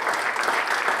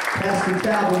 Pastor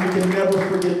Talbot, we can never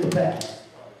forget the past.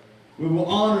 We will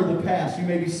honor the past. You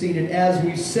may be seated as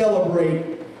we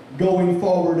celebrate going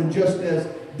forward. And just as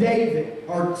David,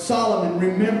 or Solomon,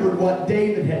 remembered what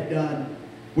David had done,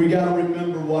 we got to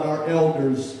remember what our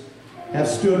elders have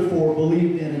stood for,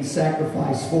 believed in, and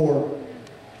sacrificed for.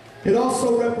 It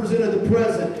also represented the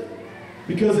present,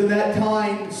 because in that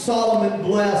time, Solomon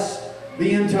blessed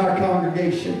the entire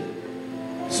congregation.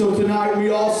 So tonight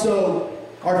we also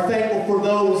are thankful for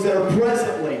those that are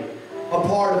presently a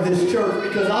part of this church,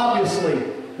 because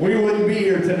obviously we wouldn't be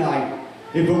here tonight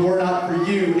if it were not for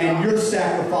you and your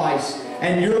sacrifice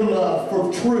and your love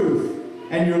for truth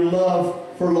and your love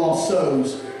for lost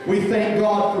souls. We thank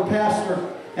God for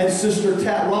Pastor and Sister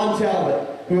Ron Talbot,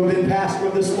 who have been pastor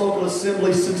of this local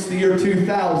assembly since the year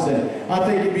 2000. I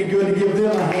think it'd be good to give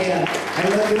them a hand and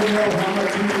let them know how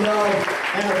much we love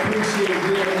and appreciate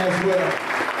them as well.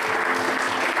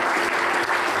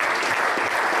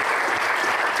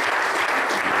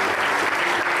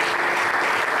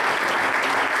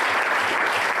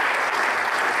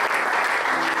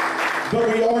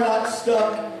 But we are not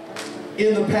stuck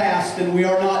in the past, and we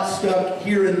are not stuck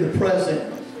here in the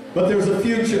present. But there's a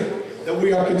future that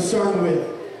we are concerned with.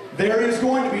 There is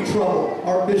going to be trouble.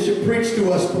 Our bishop preached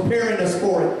to us, preparing us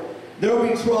for it. There will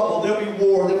be trouble, there will be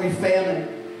war, there will be famine.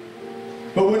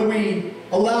 But when we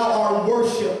allow our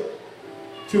worship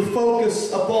to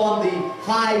focus upon the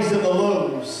highs and the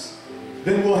lows,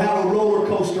 then we'll have a roller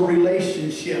coaster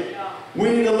relationship.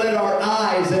 We need to let our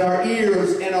eyes and our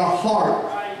ears and our heart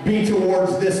be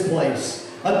towards this place.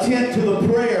 Attend to the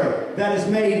prayer that is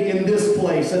made in this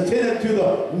place. Attend to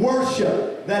the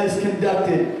worship that is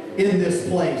conducted in this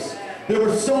place. There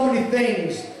were so many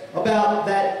things about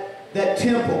that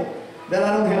temple that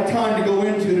I don't have time to go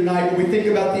into tonight. When we think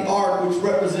about the ark, which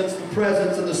represents the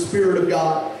presence of the Spirit of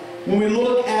God. When we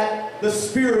look at the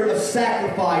spirit of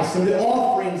sacrifice and the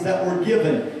offerings that were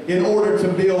given in order to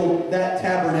build that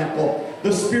tabernacle.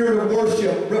 The spirit of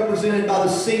worship represented by the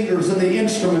singers and the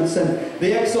instruments and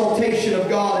the exaltation of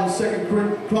God in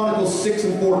 2 Chronicles 6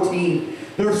 and 14.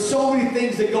 There are so many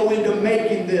things that go into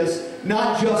making this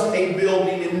not just a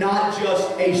building and not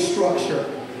just a structure,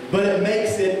 but it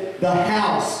makes it the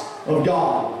house of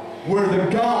God, where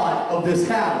the God of this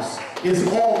house is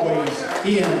always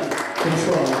in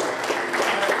control.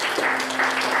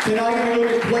 Tonight we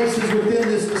look at places within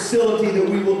this facility that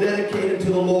we will dedicate it to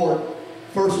the Lord.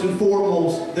 First and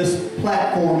foremost, this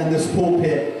platform and this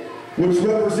pulpit, which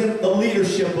represent the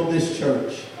leadership of this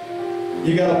church.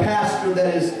 You got a pastor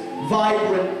that is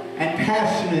vibrant and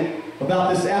passionate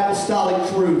about this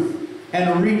apostolic truth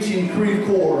and reaching Creve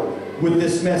Coeur with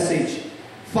this message.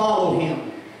 Follow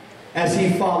him as he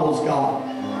follows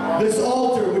God. This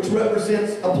altar, which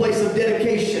represents a place of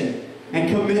dedication and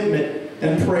commitment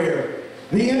and prayer.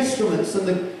 The instruments and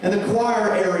the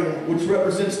choir area, which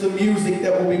represents the music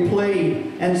that will be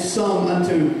played and sung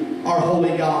unto our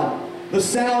holy God. The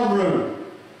sound room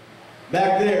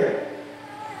back there.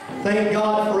 Thank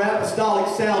God for apostolic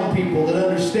sound people that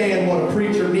understand what a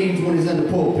preacher needs when he's in the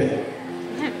pulpit.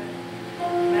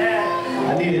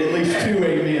 I needed at least 2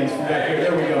 amens from back here.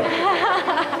 There we go.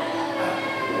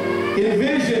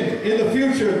 Envision in the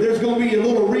future, there's going to be a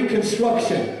little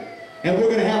reconstruction. And we're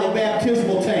going to have a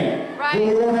baptismal tank. Right.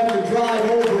 Where we won't have to drive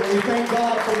over. And we thank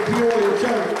God for the Peoria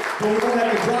Church. Where we won't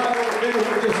have to drive over there.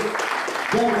 We're just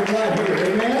going right here.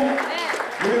 Amen?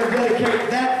 We're going to dedicate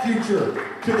that future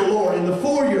to the Lord. In the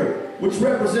foyer, which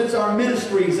represents our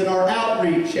ministries and our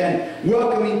outreach and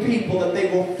welcoming people that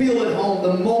they will feel at home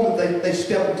the moment they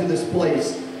step into this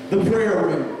place. The prayer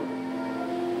room.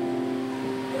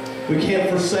 We can't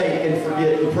forsake and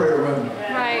forget the prayer room.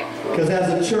 Right. Because as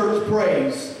a church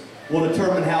prays, will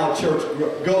determine how a church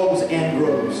goes and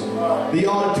grows. The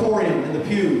auditorium and the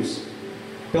pews,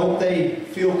 don't they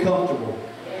feel comfortable?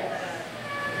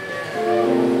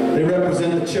 They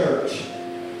represent the church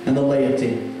and the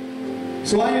laity.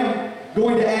 So I am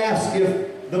going to ask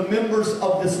if the members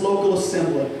of this local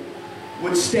assembly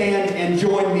would stand and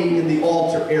join me in the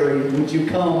altar area. Would you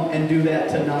come and do that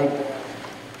tonight?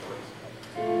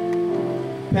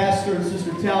 Pastor and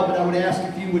Sister Talbot, I would ask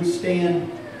if you would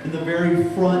stand in the very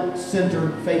front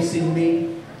center facing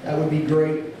me. That would be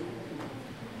great.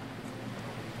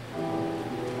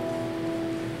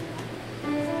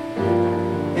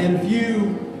 And if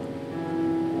you,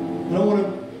 I don't want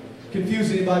to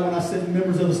confuse anybody when I said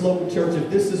members of this local church, if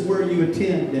this is where you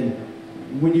attend, and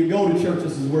when you go to church,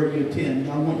 this is where you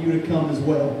attend. I want you to come as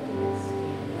well.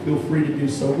 Feel free to do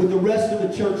so. Would the rest of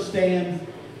the church stand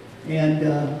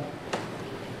and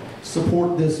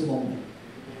support this moment?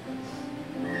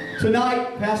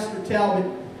 Tonight, Pastor Talbot,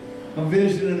 a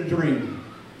vision and a dream.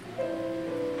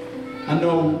 I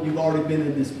know you've already been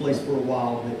in this place for a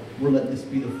while, but we're letting this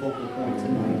be the focal point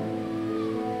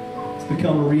tonight. It's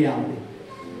become a reality.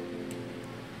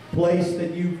 Place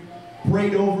that you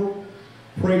prayed over,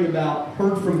 prayed about,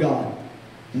 heard from God,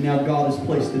 and now God has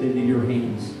placed it into your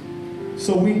hands.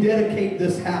 So we dedicate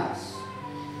this house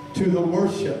to the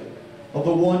worship of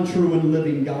the one true and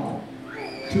living God,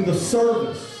 to the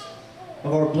service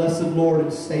of our blessed Lord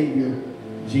and Savior,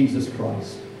 Jesus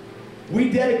Christ. We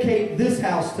dedicate this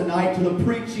house tonight to the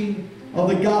preaching of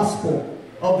the gospel,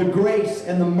 of the grace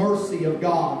and the mercy of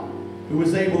God, who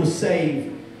is able to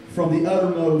save from the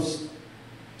uttermost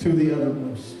to the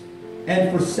uttermost,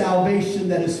 and for salvation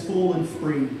that is full and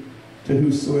free to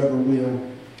whosoever will.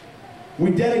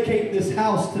 We dedicate this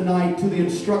house tonight to the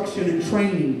instruction and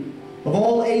training of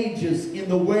all ages in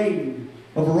the way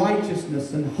of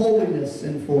righteousness and holiness,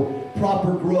 and for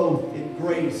proper growth in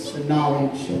grace and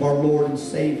knowledge of our Lord and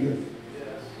Savior.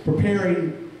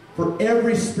 Preparing for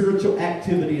every spiritual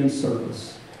activity and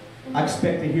service. I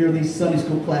expect to hear these Sunday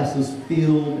school classes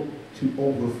filled to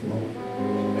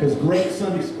overflow. Because great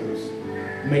Sunday schools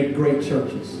make great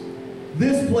churches.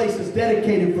 This place is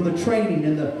dedicated for the training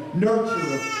and the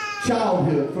nurture of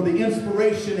childhood, for the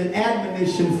inspiration and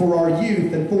admonition for our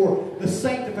youth, and for the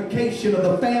sanctification of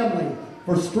the family,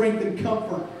 for strength and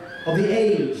comfort of the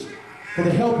aged, for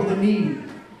the help of the needy,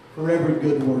 for every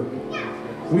good work.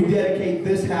 We dedicate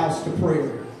this house to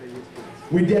prayer.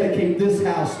 We dedicate this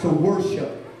house to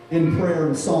worship in prayer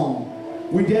and song.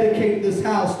 We dedicate this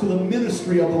house to the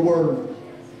ministry of the Word.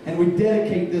 And we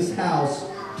dedicate this house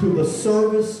to the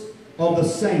service of the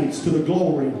saints, to the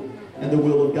glory and the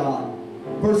will of God.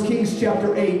 1 Kings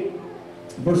chapter 8,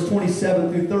 verse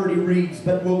 27 through 30 reads,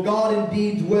 "But will God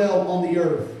indeed dwell on the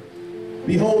earth?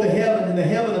 Behold, the heaven and the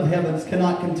heaven of heavens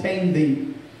cannot contain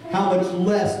thee. How much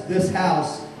less this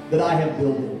house that I have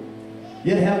builded?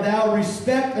 Yet have thou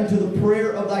respect unto the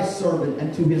prayer of thy servant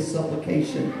and to his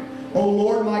supplication. O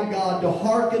Lord my God, to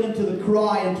hearken unto the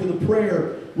cry and to the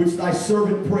prayer which thy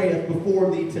servant prayeth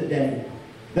before thee today,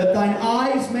 that thine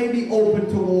eyes may be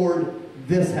open toward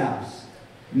this house,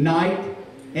 night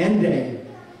and day,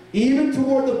 even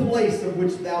toward the place of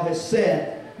which thou hast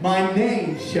said, my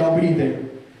name shall be there,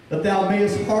 that thou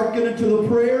mayest hearken unto the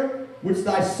prayer which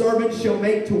thy servant shall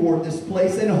make toward this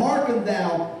place, and hearken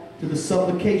thou to the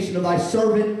supplication of thy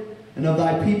servant and of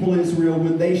thy people Israel,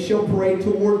 when they shall pray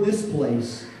toward this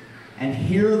place, and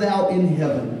hear thou in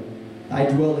heaven thy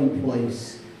dwelling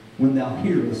place, when thou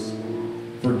hearest,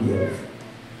 forgive."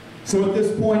 So at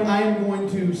this point, I am going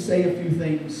to say a few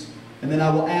things, and then I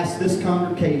will ask this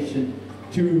congregation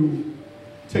to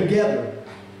together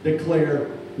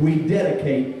declare, we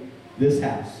dedicate this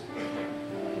house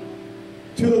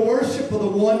to the worship of the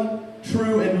one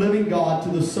true and living God, to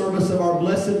the service of our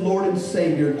blessed Lord and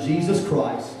Savior, Jesus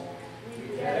Christ.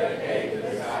 We dedicate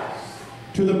this house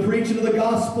To the preaching of the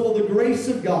gospel of the grace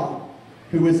of God,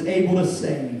 who is able to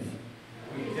save.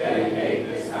 We dedicate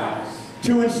this house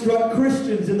To instruct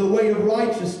Christians in the way of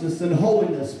righteousness and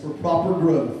holiness for proper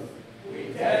growth.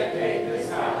 We dedicate this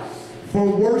house For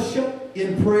worship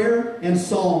in prayer and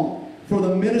song, for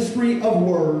the ministry of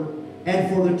word,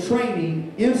 and for the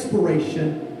training,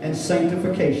 inspiration, and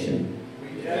sanctification.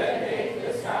 We dedicate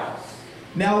this house.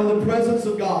 Now in the presence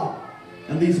of God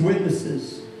and these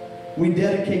witnesses, we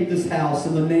dedicate this house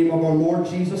in the name of our Lord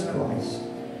Jesus Christ.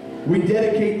 We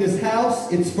dedicate this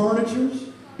house, its furnitures,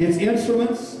 its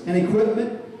instruments and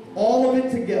equipment, all of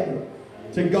it together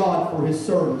to God for His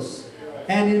service.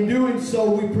 And in doing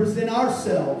so, we present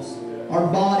ourselves, our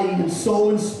body and soul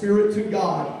and spirit to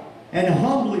God, and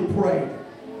humbly pray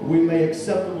we may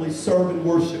acceptably serve and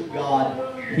worship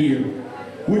God here.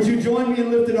 Would you join me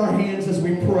in lifting our hands as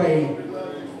we pray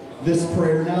this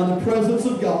prayer now in the presence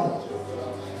of God?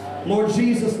 Lord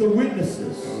Jesus, the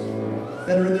witnesses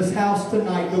that are in this house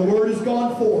tonight, the word has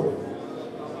gone forth.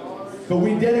 But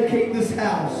we dedicate this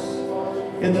house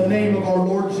in the name of our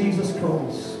Lord Jesus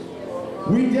Christ.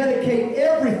 We dedicate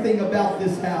everything about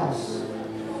this house,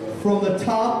 from the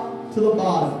top to the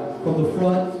bottom, from the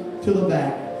front to the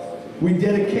back. We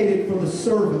dedicate it for the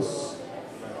service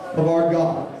of our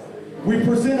God. We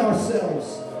present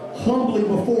ourselves humbly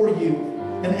before you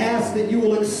and ask that you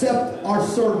will accept our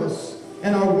service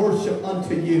and our worship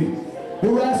unto you.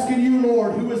 We're asking you,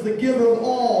 Lord, who is the giver of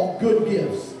all good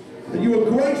gifts, that you will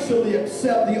graciously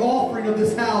accept the offering of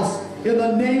this house in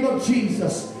the name of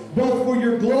Jesus, both for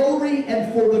your glory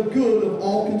and for the good of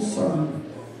all concerned.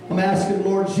 I'm asking,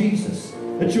 Lord Jesus,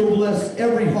 that you'll bless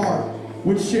every heart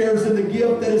which shares in the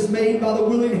gift that is made by the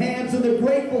willing hands and the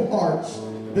grateful hearts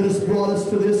that has brought us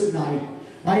to this night.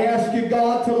 I ask you,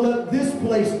 God, to let this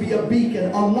place be a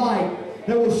beacon, a light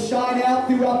that will shine out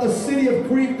throughout the city of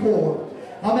Shreveport.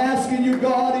 I'm asking you,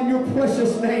 God, in your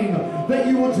precious name, that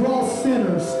you will draw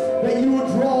sinners, that you will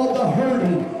draw the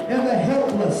hurting and the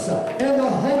helpless and the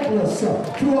hopeless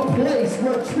to a place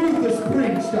where truth is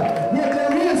preached, where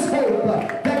there is hope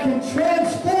that can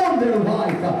transform their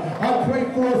life. I pray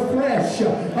for a fresh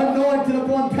anointing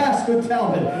upon Pastor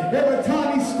Talbot. Every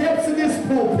time he steps in this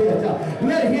pulpit,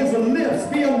 let his lips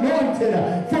be anointed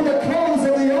from the coals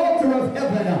of the altar of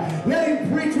heaven. Let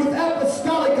him preach with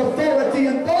apostolic authority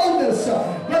and boldness,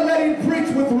 but let him preach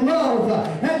with love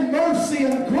and mercy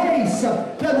and grace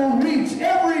that will reach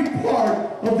every part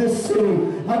of this city.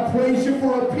 I praise you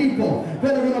for a people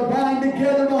that are going to bind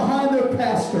together behind their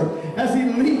pastor as he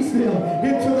leads them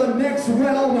into the next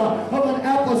realm of an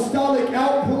apostolic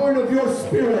outpouring of your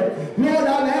spirit. Lord,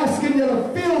 I'm asking you to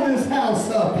fill this house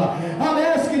up. I'm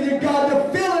asking you, God, to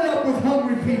fill it up with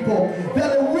hungry people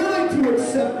that are willing to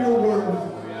accept your word.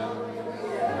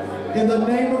 In the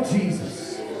name of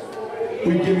Jesus,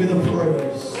 we give you the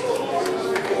praise.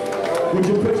 Would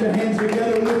you put your hands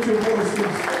together and lift your voices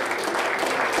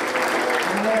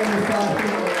and magnify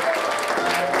him?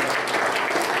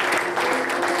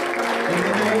 In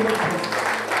the name of Jesus.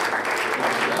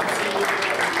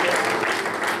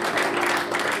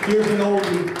 Here's an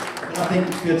oldie, and I think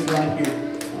it fits right here.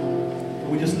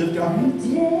 We just lift our hands.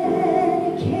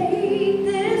 Dedicate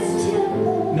this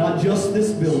temple Not just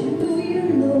this building, to you,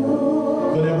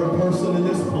 Lord. but every person in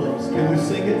this place. Can we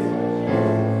sing it?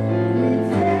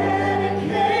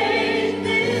 Dedicate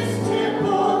this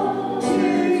temple to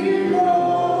you,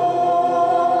 Lord.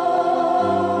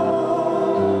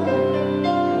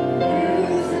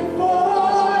 Use it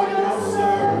for your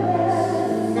service,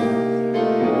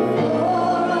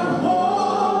 for a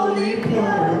holy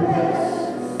purpose.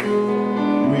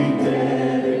 We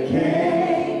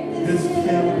dedicate this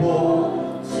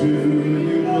temple to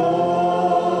you, Lord.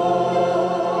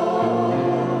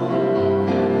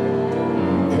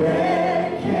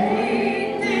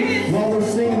 While we're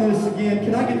singing this again,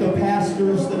 can I get the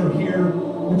pastors that are here?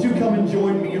 Would you come and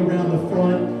join me around the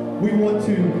front? We want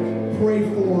to pray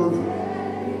for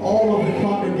all of the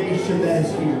congregation that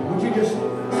is here. Would you just,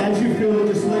 as you feel it,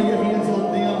 just lay your hands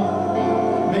on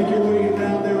them, make your way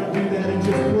around there and do that, and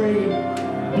just pray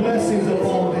blessings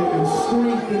upon them and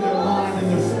strength in their mind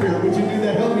and their spirit. Would you do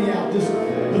that? Help me out. Just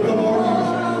let the Lord use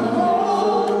you.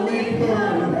 Holy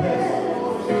purpose.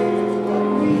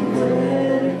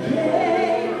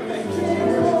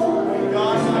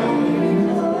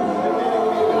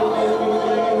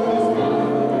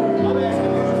 I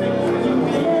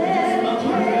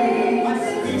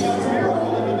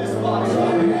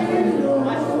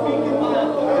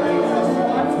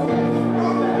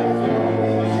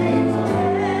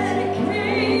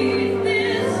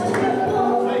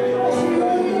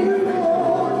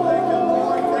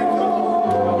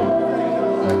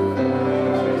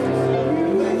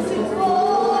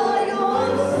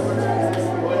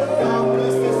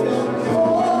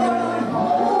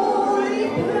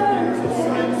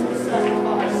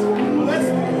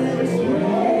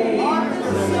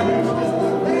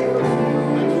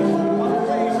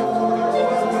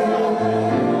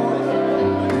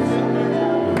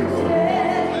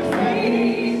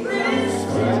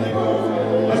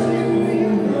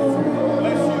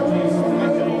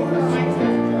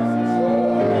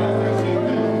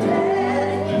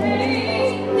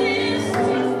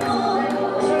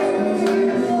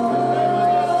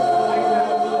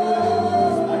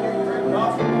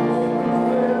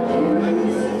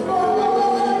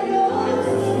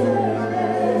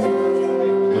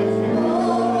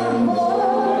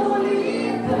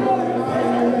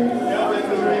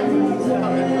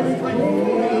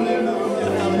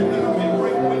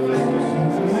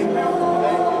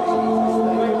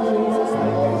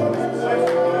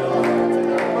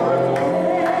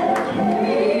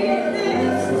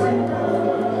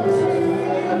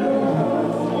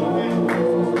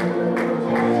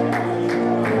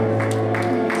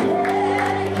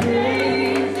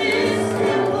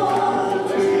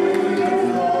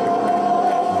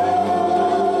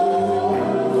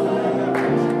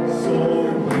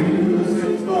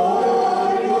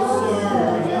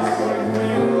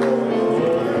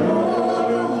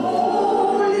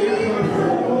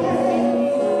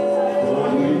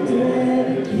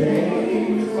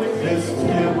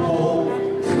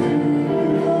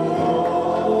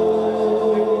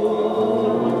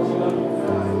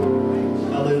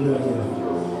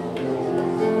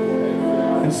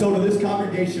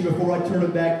application before I turn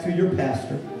it back to your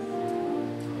pastor.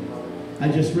 I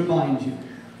just remind you,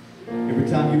 every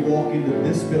time you walk into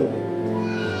this building,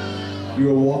 you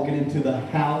are walking into the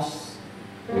house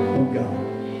of God.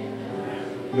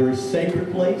 A very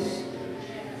sacred place,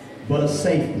 but a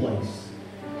safe place.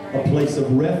 A place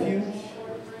of refuge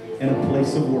and a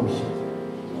place of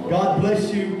worship. God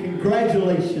bless you.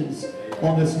 Congratulations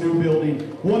on this new building.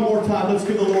 One more time, let's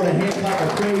give the Lord a hand clap of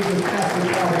praise as Pastor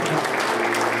Coltharp.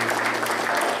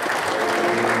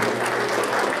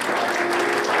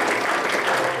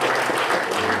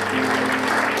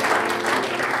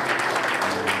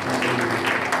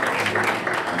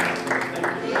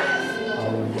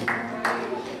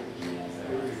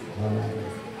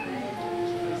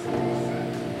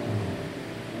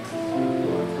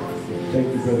 Thank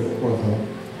you, Brother Coltharp.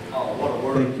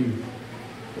 Thank you,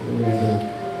 Brother Randol,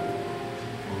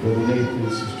 Brother Nathan,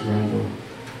 Sister Randol.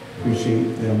 Appreciate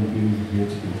them being here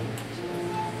tonight.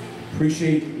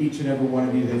 Appreciate each and every one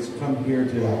of you that's come here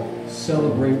to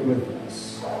celebrate with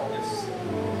us.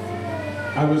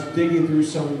 I was digging through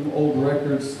some old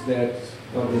records that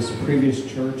of this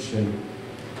previous church and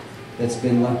that's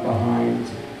been left behind.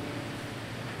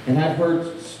 And I've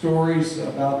heard stories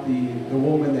about the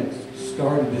woman that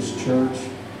started this church.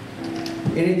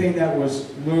 Anything that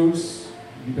was loose,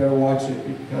 you better watch it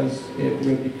because it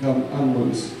will become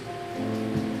unloose.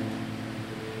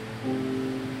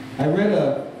 I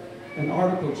read an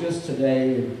article just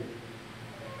today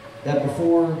that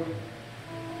before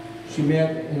she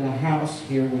met in a house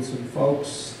here with some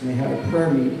folks and they had a prayer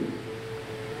meeting.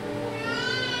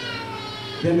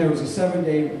 Then there was a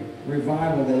 7-day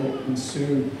revival that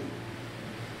ensued,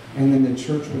 and then the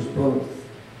church was birthed.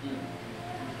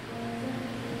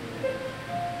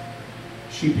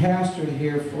 She pastored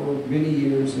here for many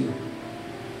years,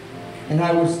 and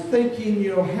I was thinking,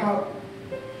 you know, how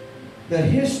the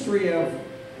history of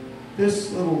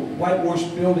this little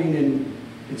whitewashed building, and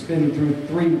it's been through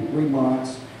 3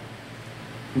 remodels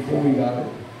before we got it.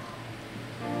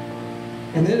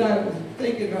 And then I was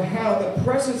thinking of how the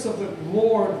presence of the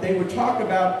Lord, they would talk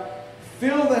about,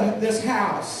 fill this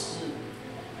house.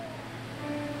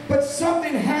 But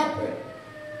something happened.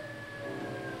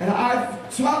 And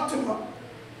I've talked to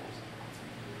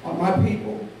my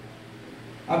people.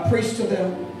 I preach to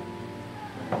them.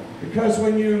 Because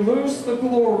when you lose the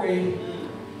glory,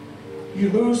 you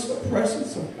lose the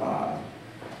presence of God.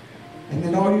 And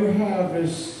then all you have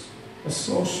is a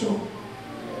social,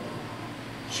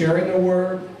 sharing the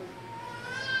word.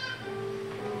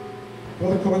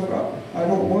 Brother Coltharp, I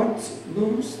don't want to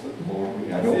lose the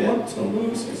glory. I don't want to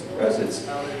lose His presence.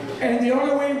 And the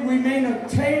only way we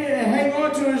maintain it and hang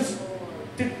on to it is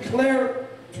declare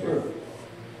truth.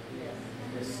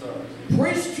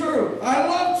 Preach truth. I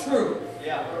love truth.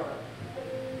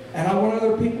 And I want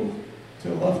other people to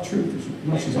love truth as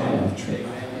much as I love truth.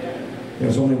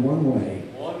 There's only one way.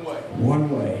 One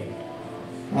way.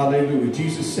 Hallelujah.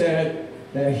 Jesus said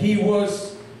that He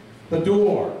was the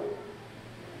door.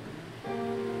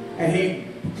 And He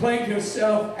proclaimed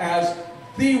Himself as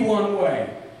the one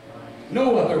way.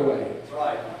 No other way.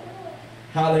 Right.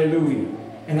 Hallelujah.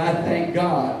 And I thank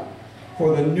God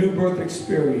for the new birth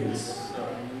experience.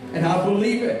 And I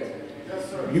believe it.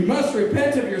 You must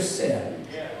repent of your sin.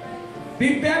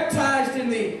 Be baptized in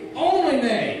the only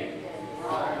name.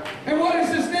 And what is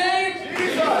His name?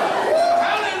 Jesus.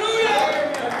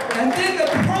 Hallelujah. And then the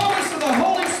promise of the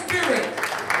Holy Spirit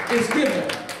is given.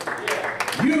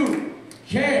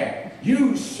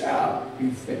 You shall be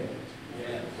filled.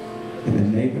 In the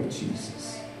name of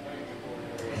Jesus.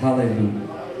 Hallelujah.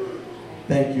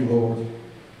 Thank you, Lord.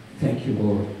 Thank you,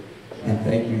 Lord. And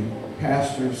thank you,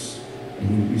 pastors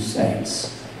and you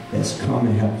saints that's come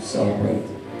and help celebrate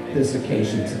this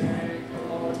occasion tonight.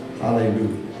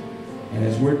 Hallelujah. And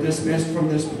as we're dismissed from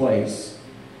this place,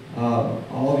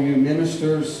 all of you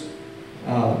ministers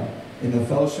in the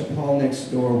fellowship hall next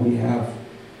door, we have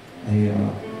a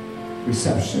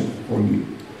reception for you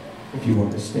if you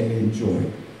want to stay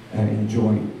and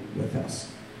enjoy with us.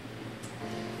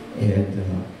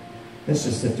 And let's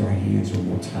just lift our hands one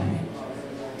more time.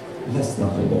 Let's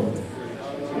love the Lord.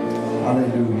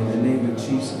 Hallelujah. In the name of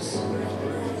Jesus.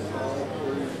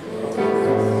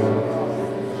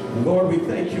 Lord, we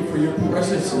thank you for your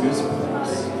presence in this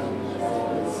place.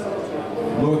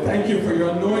 Lord, thank you for your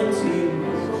anointing.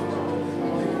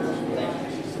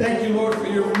 Thank you, Lord, for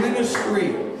your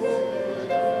ministry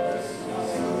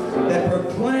that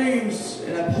proclaims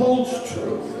and upholds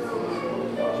truth.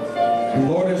 And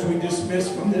Lord, as we dismiss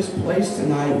from this place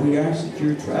tonight, we ask that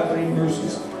your traveling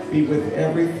mercies be with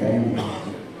every family,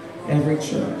 every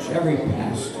church, every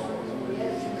pastor.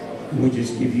 And we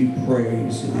just give you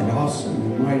praise in that awesome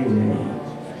and mighty name.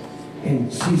 In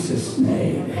Jesus'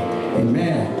 name.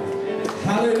 Amen.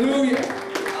 Hallelujah.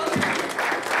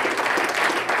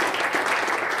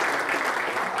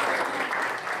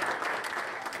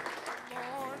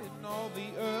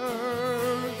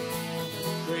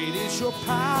 Great is your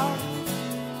power,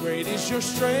 great is your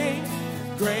strength,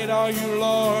 great are you,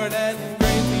 Lord, and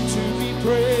greatly to be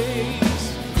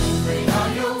praised. Great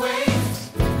are your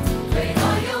ways, great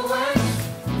are your works,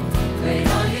 great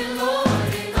are you,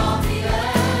 Lord, in all the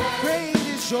earth. Great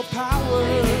is your power,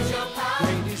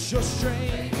 great is your strength.